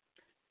there,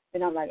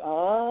 then I'm like,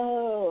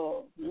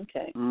 oh,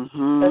 okay. So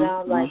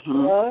now I'm like,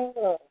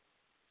 oh.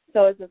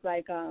 So it's just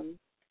like,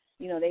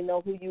 they know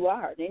who you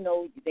are. They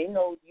know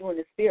you in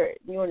the spirit.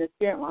 You're in the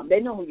spirit realm. They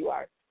know who you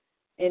are,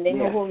 and they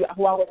know who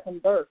I was from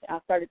birth. I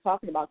started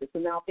talking about this, so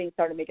now things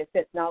started making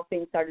sense. Now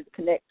things started to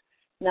connect.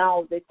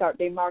 Now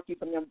they mark you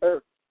from your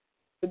birth,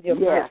 from your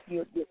birth,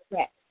 your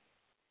track.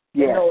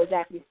 They know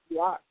exactly who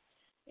you are.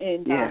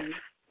 And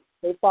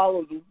they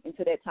follow you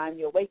until that time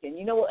you awaken.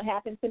 You know what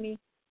happened to me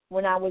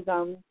when I was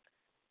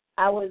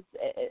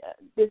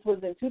this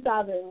was in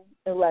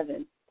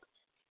 2011.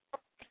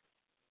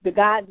 The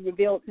God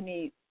revealed to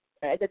me,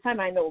 at the time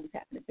I didn't know what was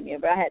happening to me,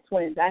 but I had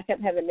twins. I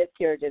kept having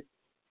miscarriages.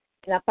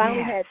 And I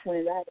finally had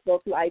twins. I had to go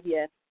through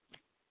IVF.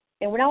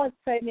 And when I was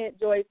pregnant,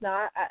 Joyce,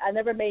 now I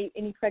never made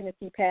any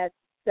pregnancy past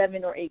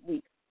 7 or 8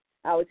 weeks.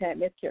 I always had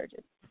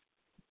miscarriages.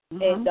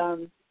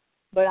 And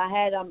but I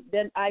had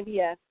then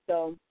IVF,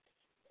 so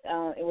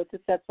it was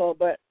successful.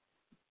 But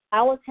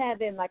I was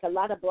having like a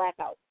lot of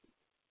blackouts.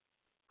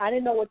 I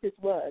didn't know what this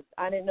was.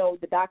 I didn't know,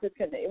 the doctors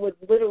couldn't. It was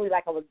literally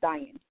like I was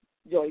dying,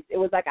 Joyce. It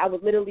was like I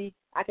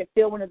could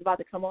feel when it was about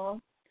to come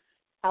on.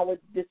 I would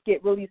just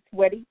get really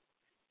sweaty,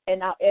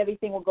 and now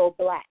everything would go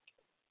black.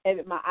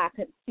 I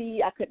couldn't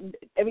see.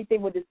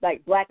 Everything would just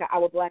like black out. I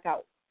would black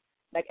out.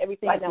 Like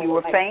everything. Like you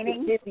were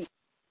fainting?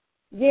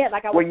 Yeah,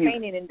 like I was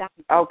fainting and dying.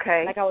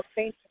 Okay. Like I was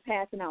fainting,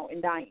 passing out, and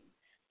dying.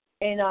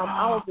 And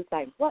I was just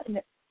like, what? And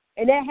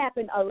that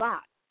happened a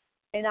lot.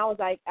 And I was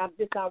like, I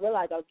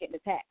realized I was getting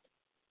attacked.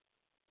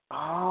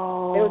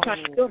 Oh. They were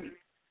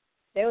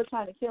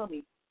trying to kill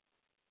me.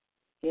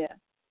 Yeah.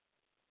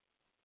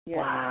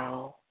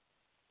 Wow.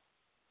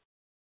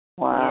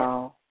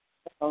 Yeah.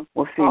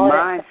 Well, see,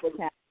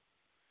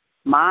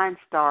 mine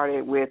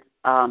started with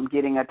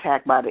getting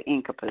attacked by the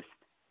incubus.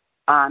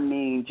 I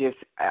mean,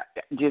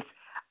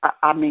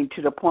 I mean,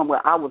 to the point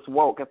where I was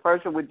woke. At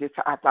first,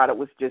 I thought it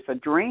was just a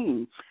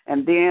dream.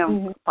 And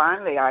then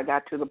finally, I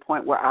got to the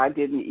point where I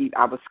didn't eat.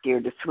 I was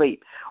scared to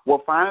sleep.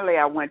 Well, finally,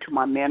 I went to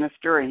my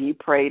minister, and he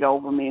prayed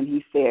over me, and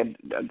he said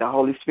the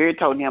Holy Spirit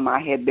told him I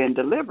had been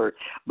delivered.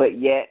 But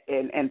yet,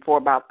 and for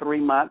about 3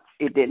 months,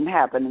 it didn't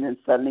happen, and then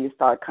suddenly it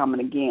started coming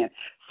again.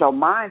 So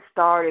mine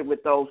started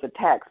with those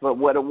attacks. But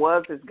what it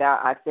was is,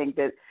 I think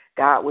that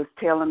God was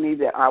telling me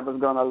that I was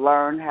going to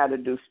learn how to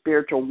do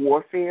spiritual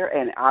warfare,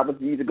 and I was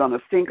either going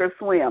to sink or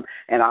swim,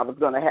 and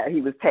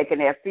he was taking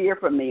that fear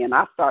from me, and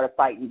I started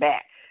fighting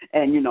back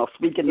and,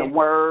 speaking the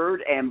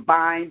word and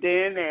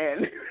binding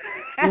and,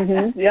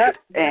 and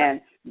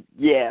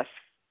yes.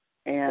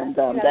 And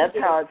that's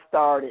how it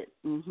started.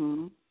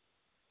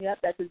 Yep,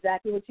 that's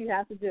exactly what you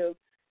have to do.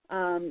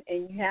 And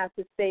you have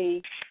to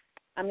stay,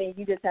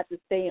 you just have to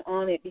stay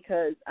on it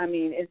because,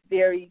 it's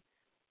very,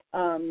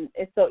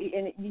 it's so,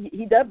 and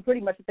he does pretty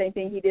much the same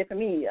thing he did for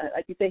me.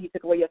 Like you said, he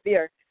took away your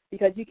fear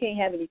because you can't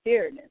have any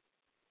fear in this.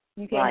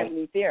 You can't have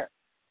any fear.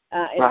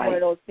 It's one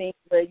of those things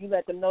where you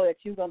let them know that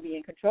you're going to be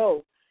in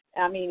control.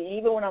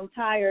 Even when I'm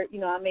tired,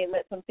 I may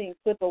let some things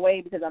slip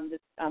away because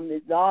I'm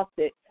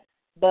exhausted.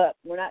 But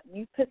when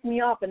you piss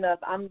me off enough,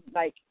 I'm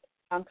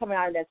coming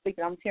out of that sleep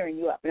and I'm tearing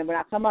you up. And when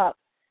I come up,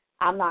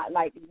 I'm not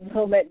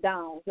let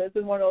down. So this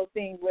is one of those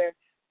things where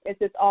it's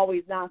just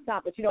always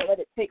nonstop, but you don't let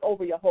it take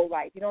over your whole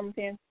life. You know what I'm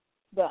saying?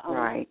 But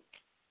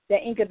the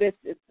incubus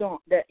is strong.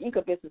 The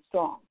incubus is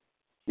strong.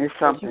 It's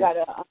something. You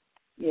gotta,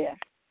 yeah.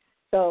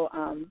 So,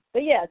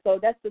 but yeah, so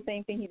that's the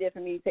same thing he did for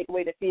me. Take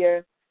away the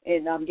fear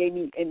and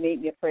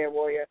made me a prayer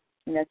warrior,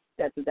 and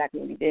that's exactly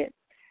what he did.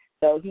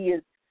 So he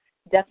is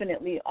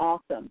definitely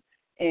awesome.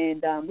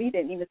 And we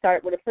didn't even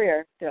start with a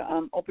prayer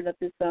to open up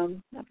this. I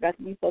forgot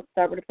we supposed to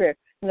start with a prayer.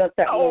 We're gonna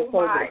start.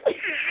 My!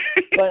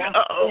 But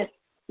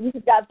we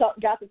just got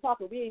to talk.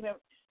 We didn't even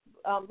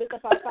lift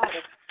up our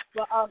Father.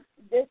 But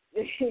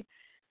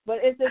but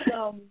it's just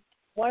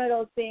one of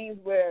those things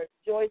where,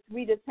 Joyce,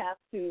 we just have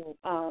to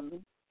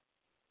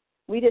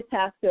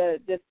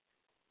just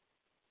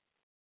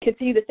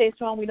continue to stay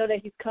strong. We know that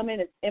he's coming.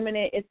 It's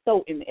imminent. It's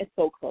so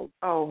close.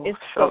 Oh, it's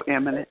so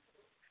imminent.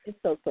 It's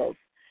so close.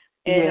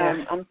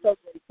 And I'm so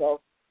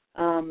grateful.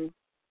 I'm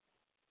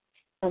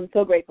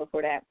so grateful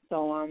for that.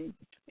 So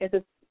it's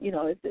just,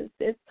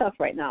 it's tough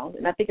right now,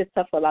 and I think it's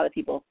tough for a lot of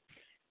people.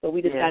 But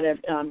we just gotta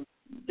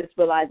just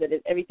realize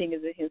that everything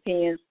is in his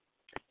hands,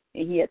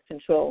 and he has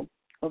control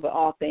over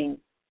all things.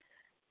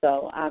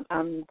 So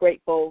I'm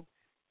grateful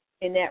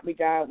in that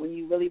regard. When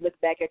you really look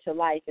back at your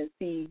life and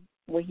see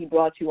what he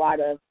brought you out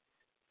of,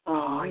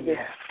 you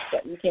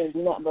can't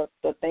do nothing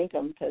but thank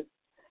him, because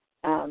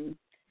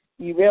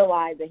you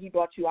realize that he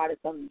brought you out of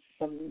some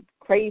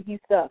crazy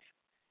stuff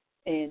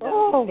and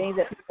things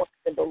that people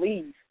didn't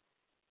believe.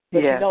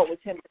 But you know it was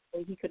him.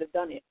 Only he could have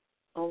done it.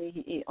 Only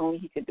he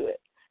could do it.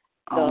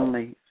 So,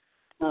 only.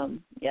 So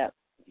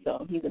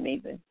he's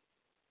amazing.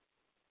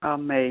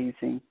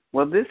 Amazing.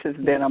 Well, this has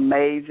been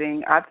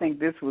amazing. I think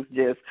this was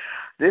supposed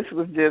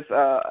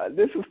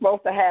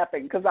to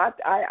happen, because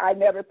I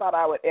never thought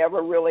I would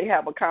ever really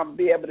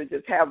be able to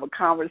just have a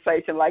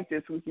conversation like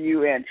this with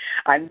you. And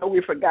I know we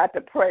forgot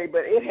to pray,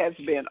 but it has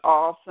been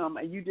awesome.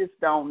 And you just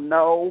don't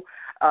know.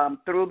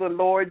 Through the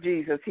Lord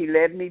Jesus, he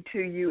led me to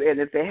you. And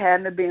if it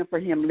hadn't been for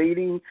him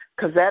leading,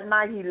 because that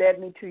night he led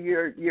me to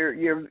your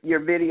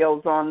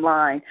videos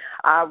online,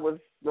 I was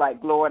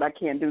like, Lord, I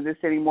can't do this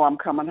anymore. I'm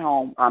coming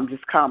home. I'm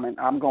just coming.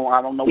 I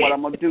don't know what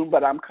I'm going to do,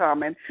 but I'm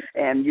coming.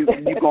 And you're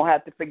going to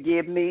have to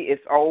forgive me.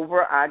 It's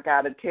over. I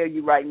got to tell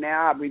you right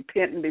now, I'm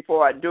repenting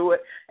before I do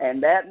it.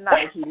 And that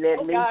night he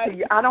led me to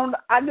you.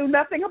 I knew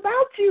nothing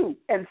about you.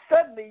 And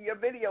suddenly your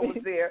video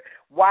was there.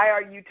 Why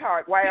are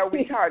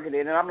we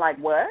targeted? And I'm like,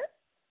 what?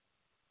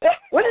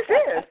 What is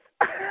this?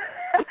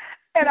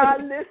 And I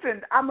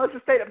listened. I must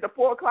have stayed up to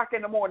 4 o'clock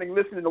in the morning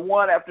listening to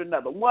one after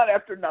another. Wow,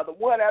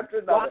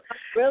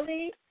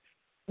 really?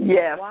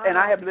 Yes, wow. And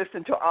I have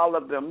listened to all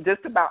of them,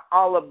 just about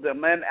all of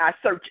them. And I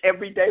search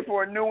every day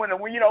for a new one.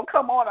 And when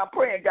come on, I'm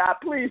praying,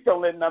 God, please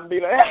don't let nothing be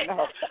like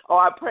that. Oh,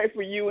 I pray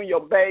for you and your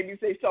babies.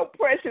 They're so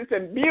precious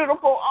and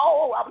beautiful.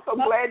 Oh, I'm so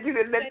glad you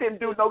didn't let them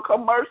do no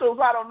commercials.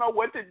 I don't know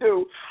what to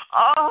do.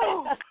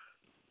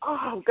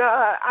 Oh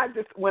God,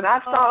 when I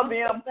saw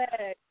them.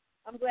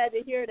 I'm glad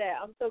to hear that.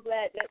 I'm so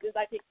glad that it's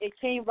like it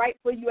came right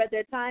for you at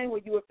that time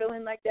when you were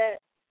feeling like that.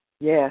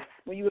 Yes.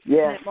 When you were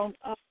feeling that moment.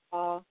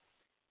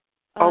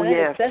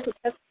 Yes. That's a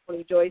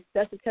testimony, Joyce.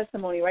 That's a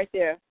testimony right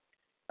there.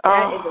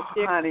 That is a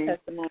serious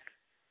testimony.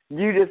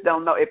 You just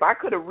don't know. If I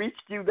could have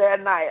reached you that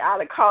night,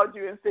 I'd have called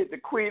you and said,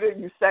 Daquita,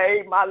 you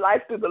saved my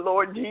life through the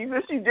Lord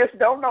Jesus. You just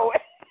don't know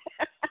it.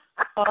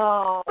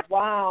 Oh,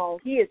 wow.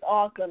 He is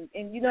awesome.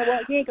 And you know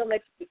what? He ain't gonna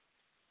let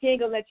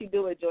you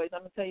do it, Joyce. I'm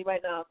gonna tell you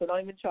right now, so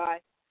don't even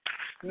try.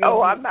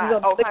 I'm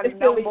not. Honey,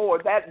 no more.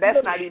 That's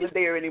not even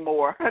there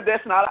anymore.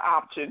 That's not an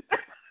option.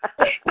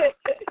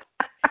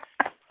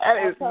 That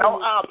is no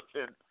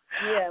option.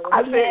 Yeah,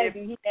 when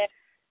he had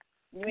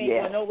you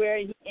ain't going nowhere.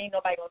 He ain't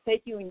nobody gonna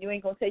take you, and you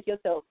ain't gonna take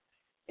yourself.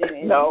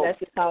 And no, that's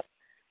just how.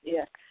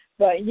 Yeah,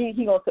 but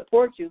he gonna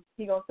support you.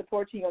 He gonna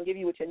support you. He gonna give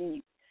you what you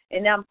need.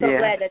 And I'm so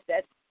glad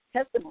that's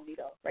testimony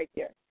though, right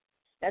there.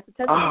 That's a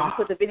testimony. You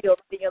put the video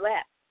in your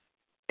lap.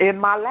 In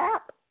my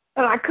lap,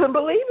 and I couldn't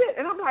believe it.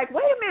 And I'm like,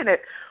 wait a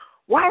minute.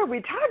 Why are we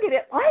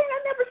targeted? Why ain't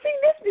I never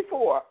seen this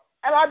before?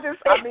 And I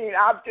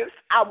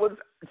was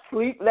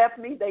sleep left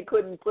me. They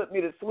couldn't put me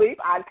to sleep.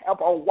 I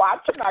kept on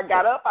watching. I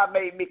got up. I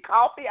made me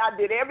coffee. I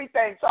did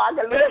everything so I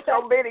could look at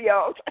your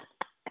videos.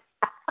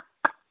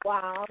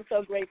 Wow, I'm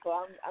so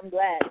grateful. I'm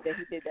glad that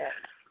he did that.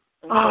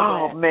 So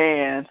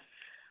man.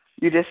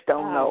 You just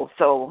don't know.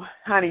 So,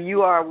 honey,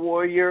 you are a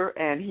warrior,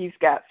 and he's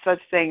got such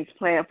things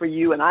planned for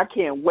you, and I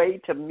can't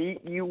wait to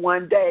meet you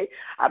one day.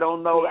 I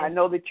don't know. I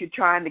know that you're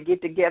trying to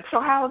get together.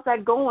 So how is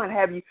that going?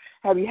 Do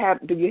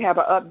you have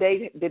an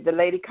update? Did the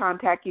lady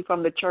contact you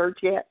from the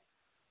church yet?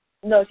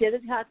 No, she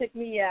hasn't contacted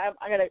me yet.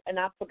 I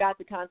forgot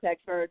to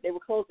contact her. They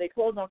closed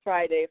on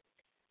Friday.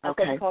 I was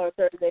supposed to call her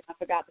Thursday. I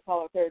forgot to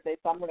call her Thursday,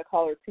 so I'm going to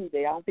call her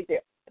Tuesday. I don't think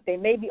they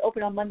may be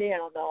open on Monday. I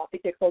don't know. I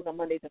think they're closed on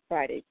Mondays and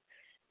Fridays.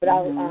 But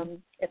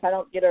if I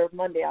don't get her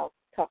Monday, I'll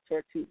talk to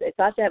her Tuesday.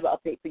 So I should have an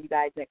update for you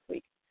guys next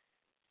week.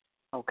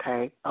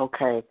 Okay.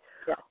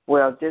 Yeah.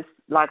 Well, just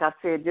like I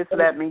said, just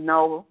let me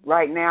know.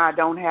 Right now I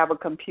don't have a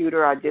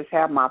computer. I just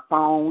have my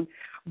phone.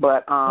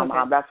 But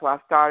that's why I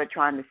started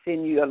trying to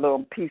send you a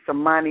little piece of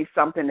money,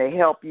 something to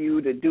help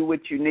you to do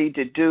what you need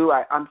to do.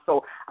 I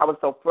was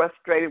so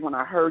frustrated when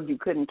I heard you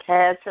couldn't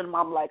cash them.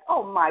 I'm like,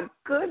 oh my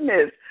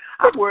goodness,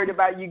 I'm worried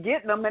about you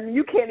getting them and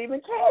you can't even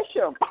cash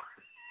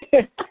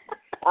them.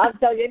 I'm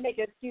telling you, they make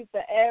an excuse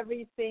for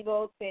every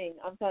single thing.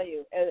 I'm telling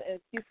you, an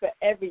excuse for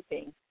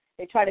everything.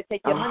 They try to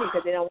take your money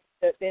because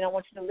they don't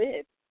want you to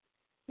live.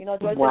 You know,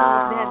 George,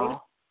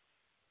 wow.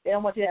 They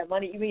don't want you to have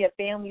money. Even your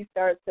family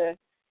starts to,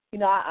 you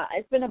know,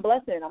 it's been a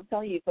blessing. I'm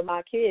telling you, for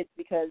my kids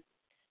because,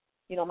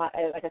 you know,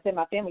 like I said,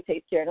 my family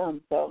takes care of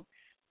them. So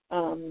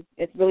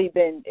it's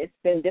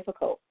been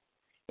difficult.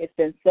 It's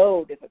been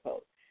so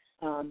difficult.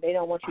 They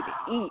don't want you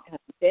to eat.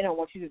 They don't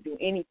want you to do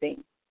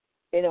anything.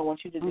 They don't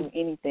want you to do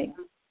anything.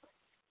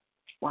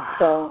 Wow.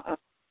 So,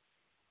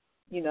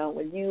 you know,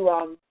 when you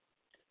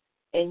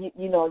and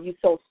you know you're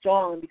so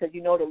strong because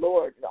you know the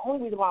Lord. The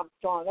only reason why I'm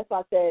strong, that's why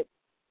I said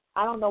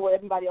I don't know what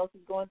everybody else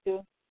is going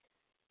through.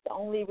 The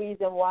only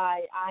reason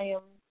why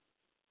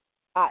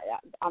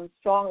I'm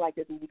strong like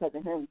this is because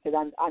of Him,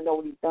 because I know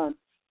what He's done.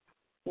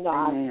 You know,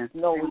 Amen. I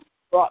know what He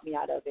brought me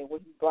out of it,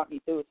 what He brought me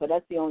through. So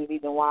that's the only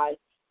reason why.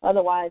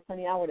 Otherwise,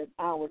 honey, I would have.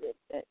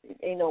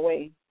 Ain't no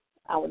way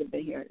I would have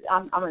been here.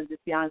 I'm gonna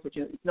just be honest with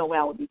you. There's no way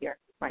I would be here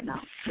right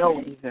now. No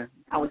way.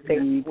 I would say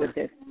with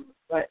this,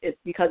 but it's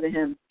because of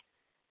Him.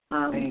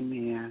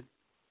 Amen.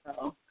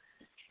 So,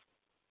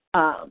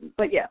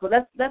 but yeah, well,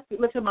 let's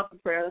lift him up in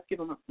prayer.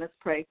 Let's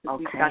pray.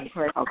 Okay.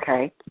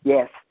 Okay.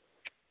 Yes.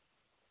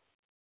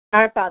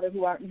 Our Father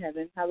who art in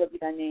heaven, hallowed be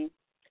thy name.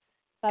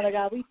 Father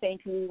God, we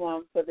thank you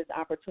for this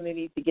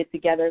opportunity to get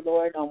together,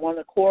 Lord, on one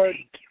accord,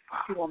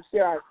 to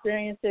share our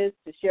experiences,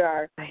 to share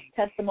our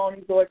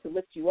testimonies, Lord, to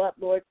lift you up,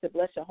 Lord, to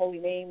bless your holy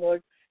name,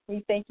 Lord.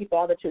 We thank you for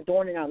all that you're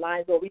doing in our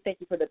lives, Lord. We thank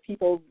you for the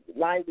people's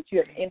lives that you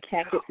have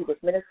impacted through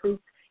this ministry.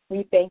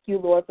 We thank you,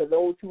 Lord, for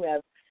those who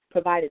have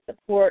provided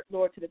support,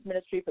 Lord, to this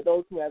ministry, for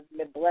those who have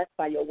been blessed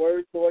by your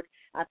words, Lord.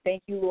 I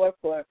thank you, Lord,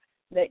 for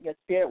letting your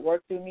spirit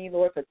work through me,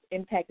 Lord, for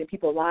impacting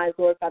people's lives,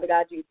 Lord. Father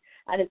God,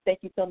 I just thank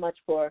you so much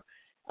for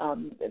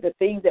the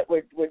things that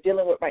we're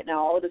dealing with right now,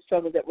 all of the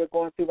struggles that we're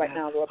going through right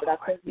now, Lord. But I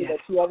thank you that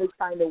you always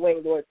find a way,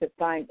 Lord, to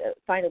find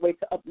a way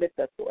to uplift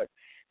us, Lord.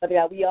 Father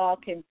God, we all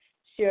can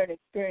share an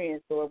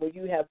experience, Lord, where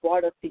you have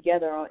brought us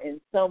together in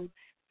some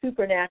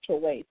supernatural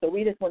way. So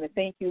we just want to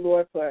thank you,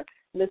 Lord, for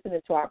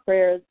listening to our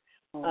prayers.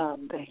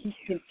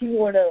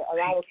 Continue to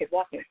allow us to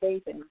walk in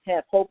faith and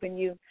have hope in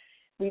you.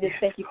 We just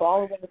thank you for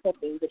all the wonderful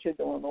things that you're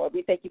doing, Lord.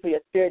 We thank you for your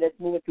spirit that's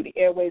moving through the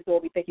airways,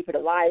 Lord. We thank you for the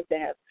lives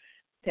that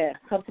have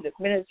come to this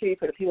ministry,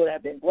 for the people that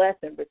have been blessed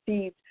and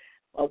received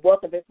a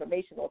wealth of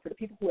information, Lord, for the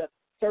people who have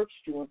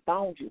searched you and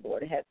found you,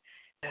 Lord, and have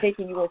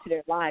taken you into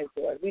their lives,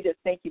 Lord. We just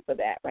thank you for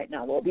that right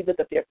now, Lord. We lift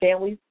up their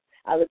families.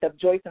 I lift up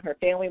Joyce and her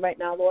family right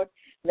now, Lord.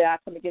 That I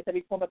come against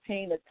every form of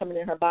pain that's coming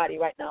in her body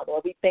right now,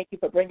 Lord. We thank you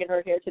for bringing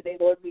her here today,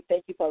 Lord. We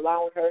thank you for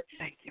allowing her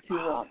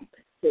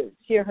to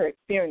share her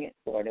experience,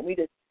 Lord. And we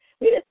just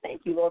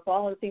thank you, Lord, for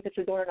all of the things that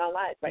you're doing in our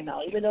lives right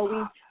now. Even though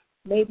we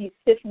may be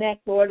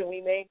stiff-necked, Lord, and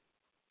we may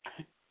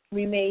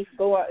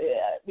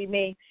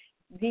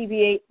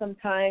deviate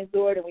sometimes,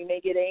 Lord, and we may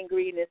get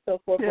angry and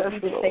so forth. Yes, but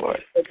we just thank you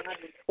for God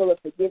is full of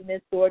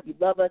forgiveness, Lord. You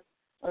love us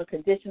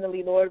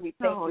unconditionally, Lord. We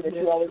thank you that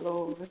you always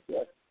love us,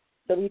 Lord.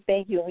 So we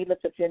thank you and we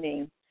lift up your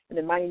name. In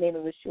the mighty name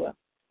of Yeshua,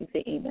 we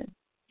say amen.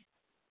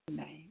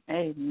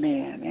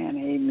 Amen and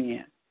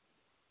amen.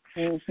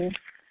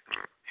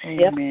 Mm-hmm.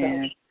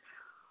 Amen. Yep.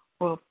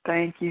 Well,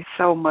 thank you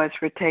so much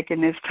for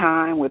taking this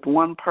time with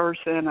one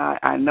person.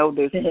 I know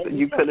this.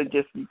 You could have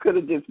just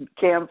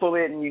canceled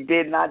it, and you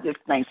did not. Just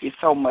thank you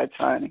so much,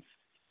 honey.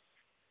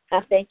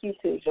 I thank you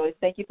too, Joyce.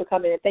 Thank you for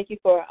coming, and thank you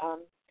for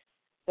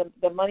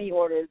the money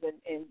orders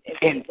and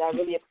things. I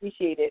really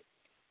appreciate it.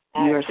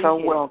 You're so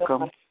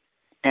welcome.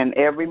 And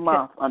every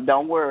month,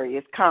 don't worry,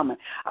 it's coming.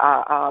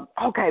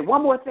 Okay,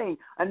 one more thing.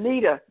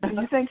 Anita, do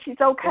you think she's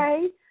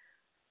okay?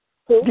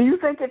 Who? Do you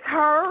think it's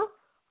her?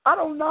 I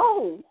don't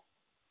know.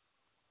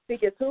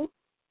 Think it's who?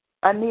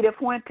 Anita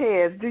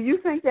Fuentes. Do you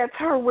think that's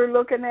her we're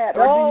looking at?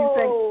 Or do you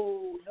think...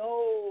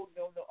 No.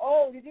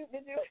 Oh, did you?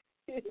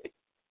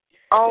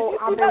 Oh,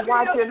 I've been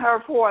watching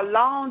her for a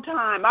long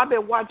time. I've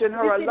been watching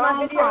her a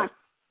long time.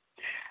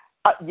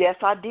 Yes,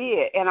 I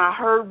did. And I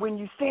heard when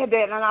you said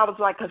that, and I was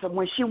like, because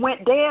when she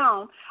went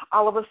down,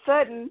 all of a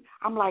sudden,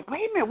 I'm like,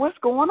 wait a minute, what's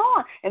going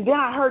on? And then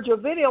I heard your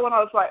video, and I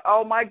was like,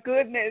 oh, my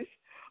goodness.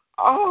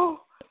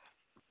 Oh.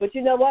 But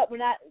you know what?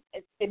 When I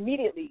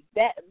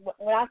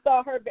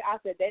saw her, I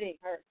said, that ain't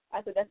her.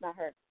 I said, that's not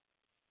her.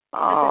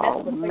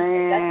 Oh,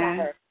 man. That's not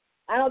her.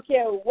 I don't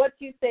care what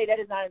you say, that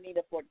is not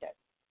Anita Fuentes.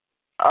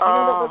 Oh. You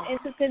know what was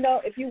interesting,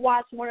 though? If you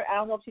watch one, I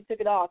don't know if she took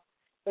it off,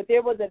 but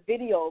there was a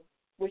video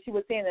where she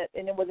was saying that,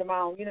 and it was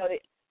around,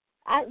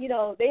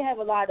 they have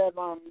a lot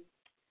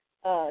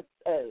of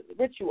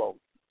rituals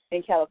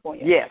in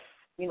California. Yes.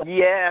 You know?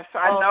 Yes,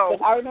 I know.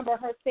 But I remember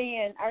her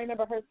saying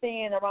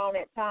around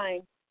that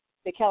time,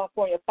 the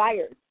California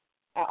fires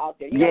are out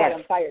there. You know why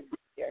them fires out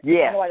there.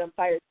 Yes. You know why them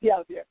fires be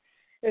out there.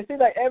 It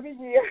seems like every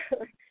year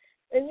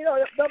And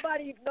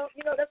nobody, that's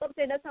what I'm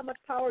saying. That's how much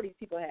power these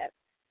people have.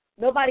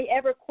 Nobody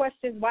ever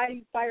questions why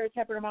these fires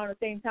happen around the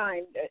same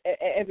time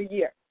every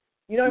year.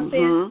 You know what I'm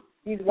saying?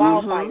 These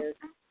wildfires.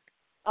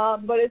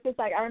 But it's just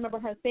like I remember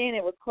her saying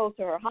it was close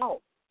to her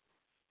house.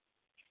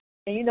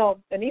 And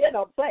Anita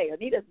don't play.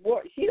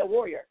 She's a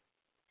warrior.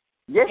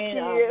 Yes, she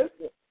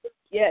is.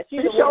 Yeah, she's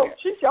a warrior.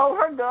 She showed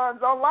her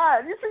guns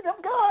online. You see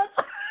them guns?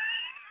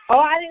 Oh,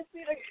 I didn't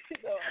see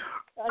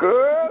the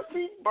girl.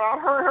 She brought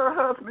her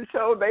husband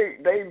showed they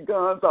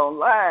guns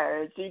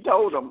online. She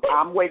told him,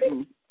 "I'm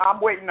waiting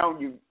on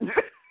you."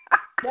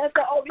 That's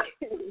the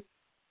only.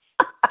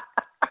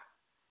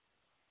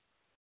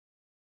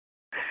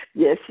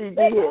 Yes, she did.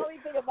 That's the only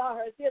thing about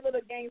her. She's a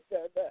little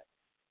gangster, but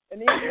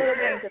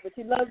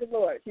she loves the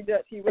Lord. She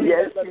does. She really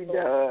does love the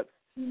Lord.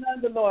 She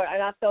loves the Lord,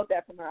 and I felt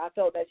that from her. I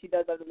felt that she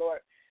does love the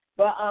Lord.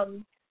 But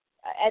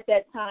at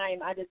that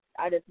time, I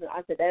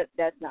said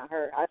that's not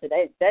her. I said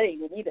that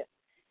ain't Anita.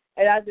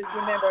 And I just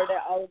remember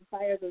that all the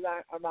fires was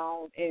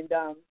around, and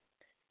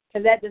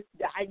because that just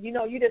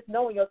you just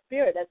know in your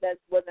spirit that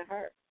wasn't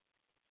her.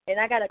 And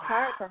I got a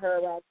card for her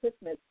around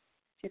Christmas.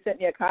 She sent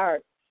me a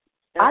card.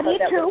 I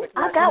did too.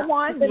 I got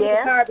one.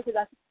 Yeah. Card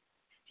because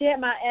she had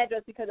my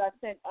address because I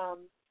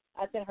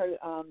sent her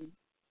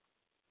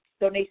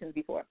donations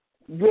before.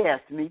 Yes,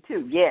 me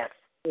too. Yes.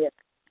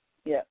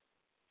 Yeah.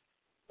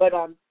 But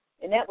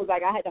and that was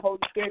like I had the Holy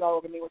Spirit all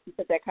over me when she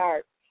sent that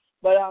card.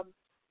 But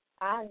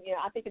I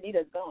think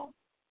Anita's gone.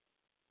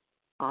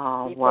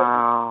 Oh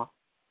wow.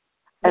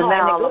 And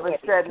now all of a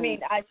sudden, I mean,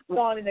 she's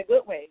gone in a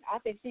good way. I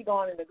think she's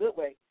gone in a good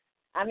way.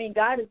 I mean,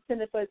 God is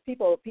sending for His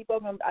people.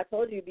 I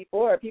told you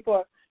before.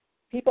 People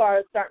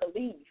are starting to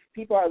leave.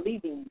 People are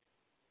leaving.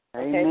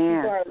 Okay, Amen.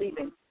 people are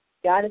leaving.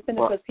 God is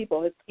sending for His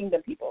people, His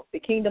kingdom people. The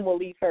kingdom will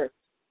leave first.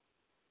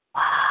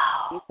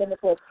 Wow. He's sending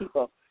for His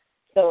people.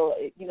 So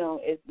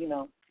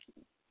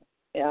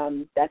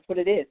that's what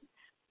it is.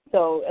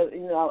 So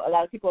a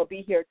lot of people will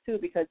be here too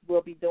because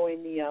we'll be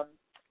doing the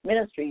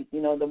ministries. The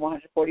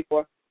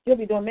 144. You'll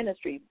be doing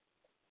ministries.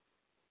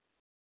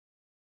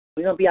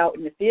 We're gonna be out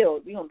in the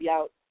field. We're gonna be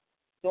out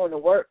doing the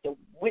work, the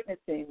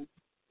witnessing,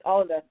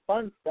 all of the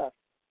fun stuff.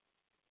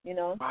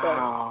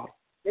 Wow. So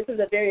this is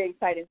a very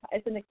exciting.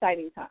 It's an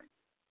exciting time.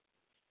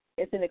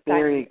 It's an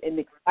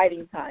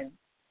exciting time.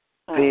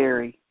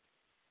 Very.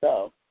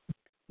 So,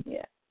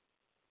 yeah.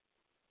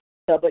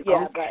 So, but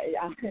yeah,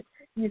 but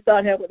you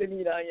saw that with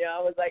Anita. Yeah, I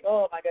was like,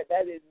 oh my God,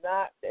 that is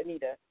not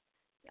Anita.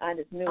 I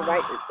just knew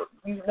right.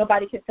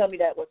 Nobody can tell me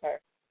that was her.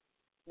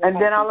 And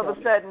then all of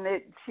a sudden,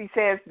 she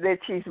says that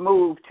she's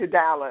moved to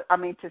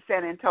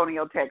San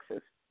Antonio,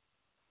 Texas.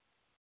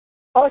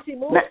 Oh, she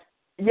moved.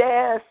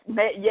 Yes.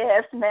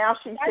 Now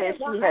she says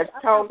she has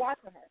told.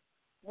 Watching her.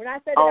 When I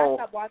said that, I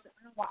stopped watching.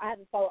 I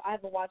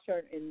haven't watched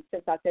her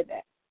since I said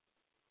that.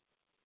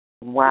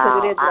 Wow.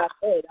 Because it is what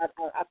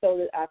I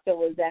said. I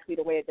feel exactly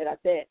the way that I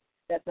said.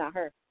 That's not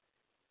her.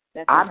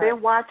 I've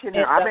been watching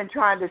her. I've been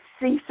trying to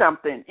see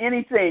something,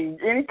 anything,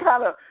 any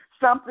kind of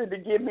something to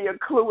give me a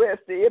clue as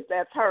to if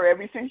that's her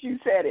ever since you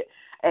said it.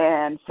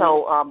 And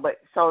so,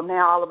 so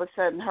now all of a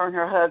sudden, her and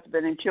her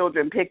husband and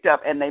children picked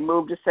up and they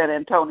moved to San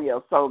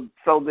Antonio. So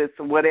this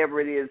whatever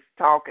it is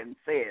talking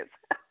says.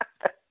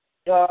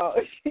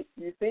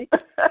 You see,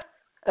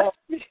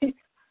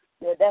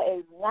 that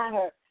is not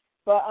her.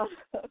 But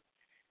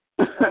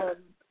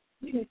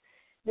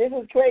this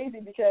is crazy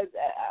because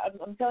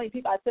I'm telling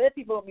people. I said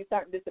people will be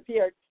starting to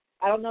disappear.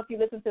 I don't know if you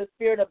listen to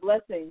Spirit of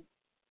Blessing,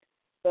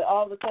 but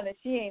all of a sudden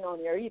she ain't on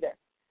there either.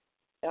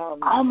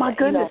 Oh my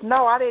goodness!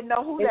 No, I didn't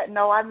know who that.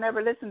 No, I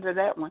never listened to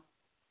that one.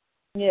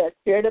 Yeah,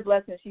 Spirit of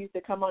Blessing. She used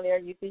to come on there.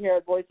 You used to hear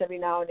her voice every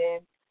now and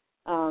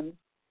then.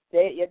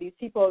 These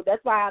people.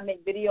 That's why I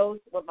make videos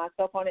with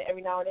myself on it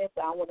every now and then.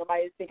 So I don't want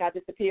nobody to think I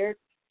disappeared.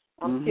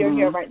 I'm still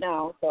here right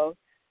now. So,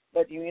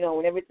 but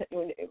whenever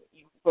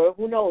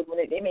who knows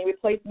when they may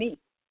replace me.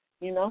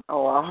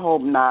 Oh, I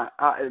hope not.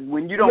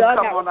 When you don't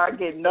come on, I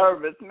get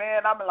nervous,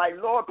 man. I'm like,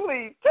 Lord,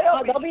 please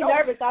tell me. Don't be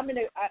nervous.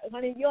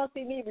 Honey, you don't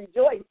see me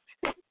rejoice.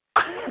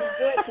 I'm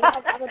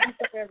gonna be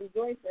somewhere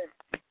rejoicing.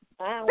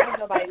 I don't want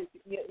nobody.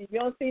 If you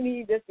don't see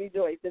me, just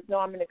rejoice. Just know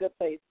I'm in a good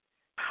place.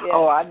 Yeah.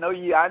 Oh, I know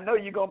you. I know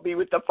you're gonna be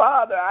with the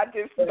Father. I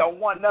just don't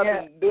want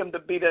them to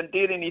be done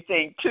did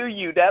anything to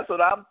you. That's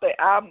what I'm saying.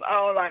 I'm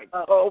like,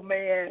 oh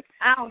man.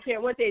 I don't care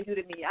what they do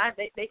to me.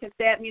 They can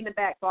stab me in the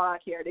back for all I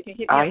care. They can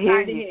hit me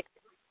upside the head.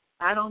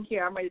 I don't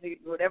care. I'm ready to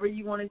whatever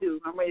you want to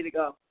do. I'm ready to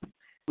go.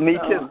 Me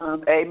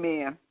too.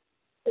 Amen.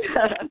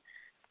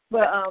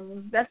 But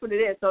that's what it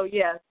is. So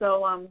yeah. So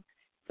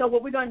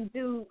what we're going to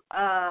do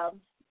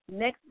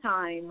next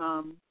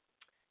time,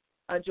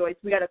 Joyce,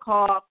 we got a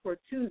call for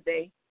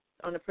Tuesday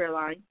on the prayer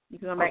line. You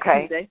can come back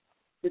Tuesday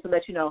just to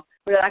let you know.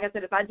 But like I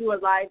said, if I do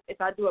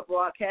a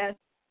broadcast,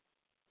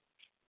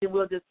 then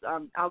we'll just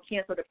I'll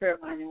cancel the prayer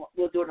line and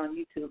we'll do it on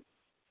YouTube.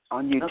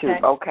 On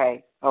YouTube,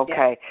 okay.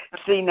 Yeah.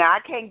 See, now I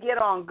can't get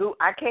on Google.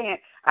 I can't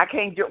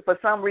for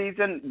some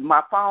reason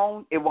my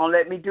phone it won't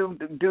let me do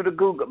the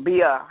Google.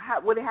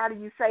 How do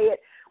you say it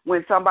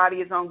when somebody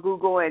is on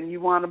Google and you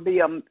want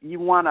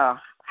to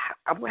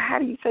how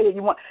do you say it?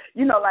 You want,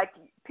 like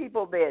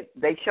people that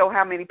they show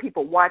how many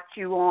people watch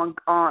you on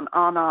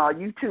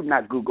YouTube,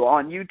 not Google,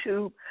 on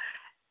YouTube.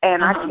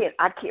 And I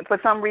can't. For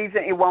some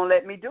reason, it won't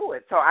let me do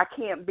it. So I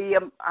can't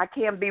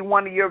be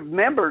one of your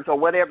members or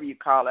whatever you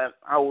call it,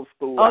 old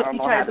school. Oh, I don't you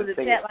know try how to do to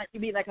the say chat it. line? You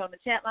mean like on the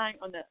chat line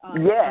on the yes,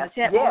 on the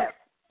chat yes,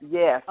 line?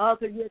 yes. Oh,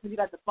 because you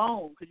got the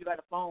phone. Because you got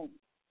a phone,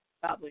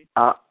 probably.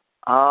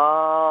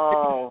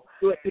 Oh.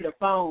 Do it through the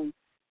phone.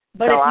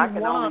 But So if I you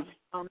can want,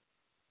 only...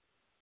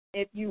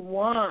 if you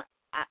want,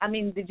 I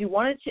mean, did you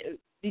want to?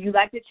 Did you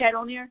like to chat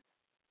on here?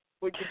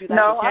 Or did you like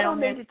No, to chat I don't on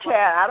need here? to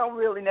chat. I don't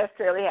really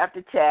necessarily have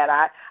to chat.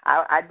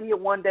 I did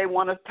one day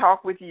want to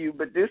talk with you,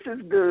 but this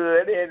is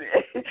good. And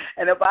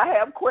and if I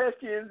have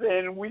questions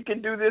and we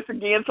can do this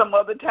again some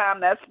other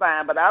time, that's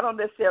fine. But I don't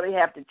necessarily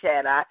have to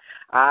chat.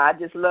 I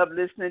just love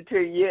listening to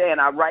you,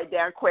 and I write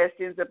down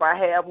questions if I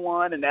have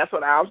one, and that's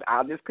what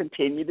I'll just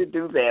continue to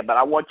do that. But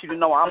I want you to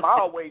know I'm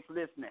always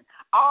listening.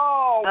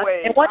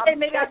 Always. And one day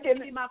maybe I'll just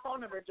give you my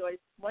phone number, Joyce.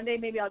 One day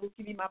maybe I'll just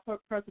give you my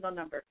personal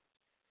number.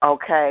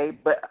 Okay,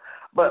 but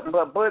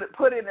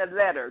put in a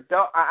letter.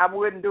 I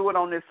wouldn't do it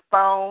on this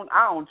phone.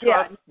 I don't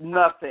trust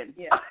nothing.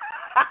 Yeah.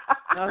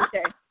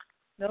 Okay.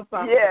 No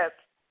problem. Yes.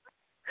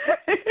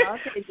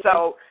 Okay,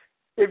 so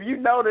if you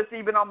notice,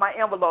 even on my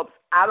envelopes,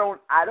 I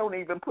don't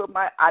even put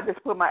I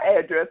just put my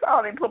address. I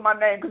don't even put my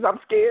name because I'm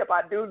scared if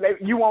I do,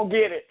 you won't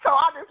get it. So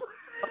I just.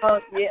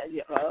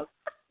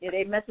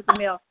 They mess with the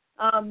mail.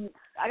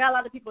 I got a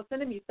lot of people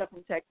sending me stuff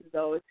from Texas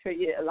though. It's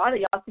crazy. A lot of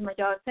y'all seem like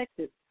y'all in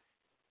Texas.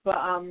 But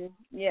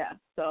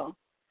so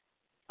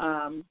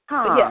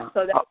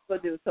that's what we'll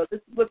do. So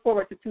just look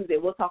forward to Tuesday.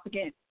 We'll talk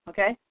again,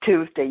 okay?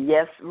 Tuesday,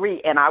 yes,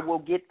 and I will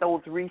get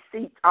those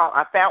receipts.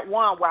 I found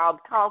one while I was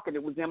talking.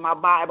 It was in my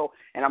Bible,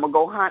 and I'm gonna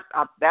go hunt.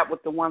 That was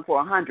the one for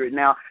 100.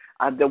 Now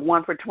the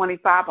one for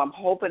 25. I'm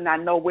hoping I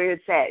know where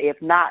it's at.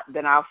 If not,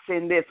 then I'll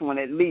send this one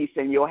at least,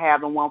 and you'll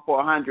have the one for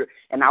 100,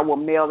 and I will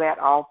mail that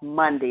off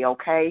Monday.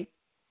 Okay?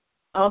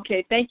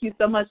 Okay, thank you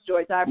so much,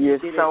 Joyce. I appreciate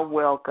it. You're so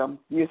welcome.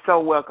 You're so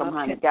welcome,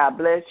 honey. God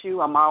bless you.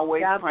 I'm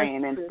always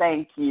praying, and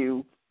thank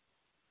you.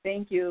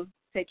 Thank you.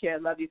 Take care.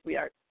 Love you,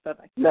 sweetheart.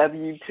 Bye-bye. Love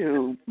you,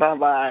 too.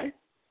 Bye-bye.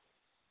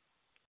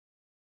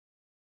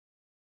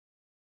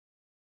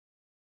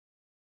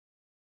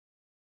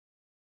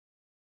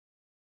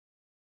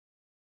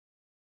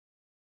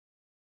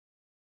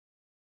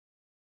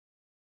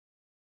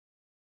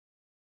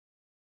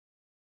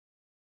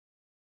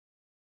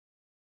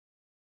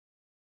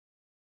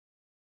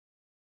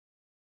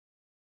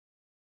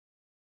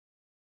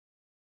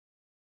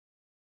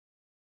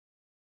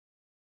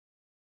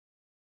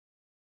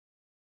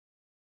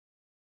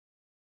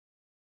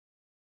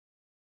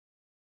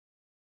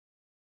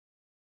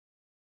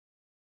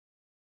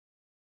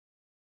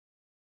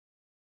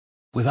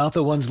 Without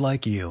the ones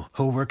like you,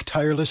 who work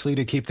tirelessly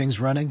to keep things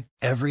running,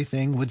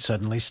 everything would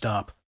suddenly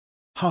stop.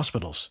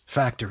 Hospitals,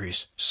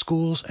 factories,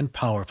 schools, and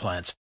power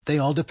plants, they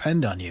all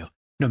depend on you.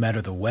 No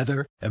matter the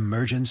weather,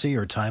 emergency,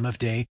 or time of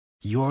day,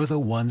 you're the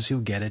ones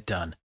who get it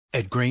done.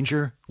 At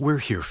Grainger, we're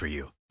here for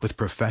you with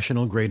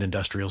professional-grade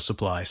industrial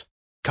supplies.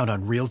 Count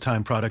on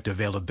real-time product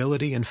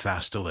availability and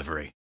fast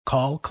delivery.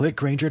 Call, click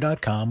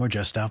Grainger.com, or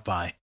just stop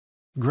by.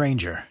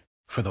 Grainger,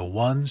 for the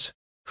ones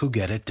who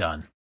get it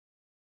done.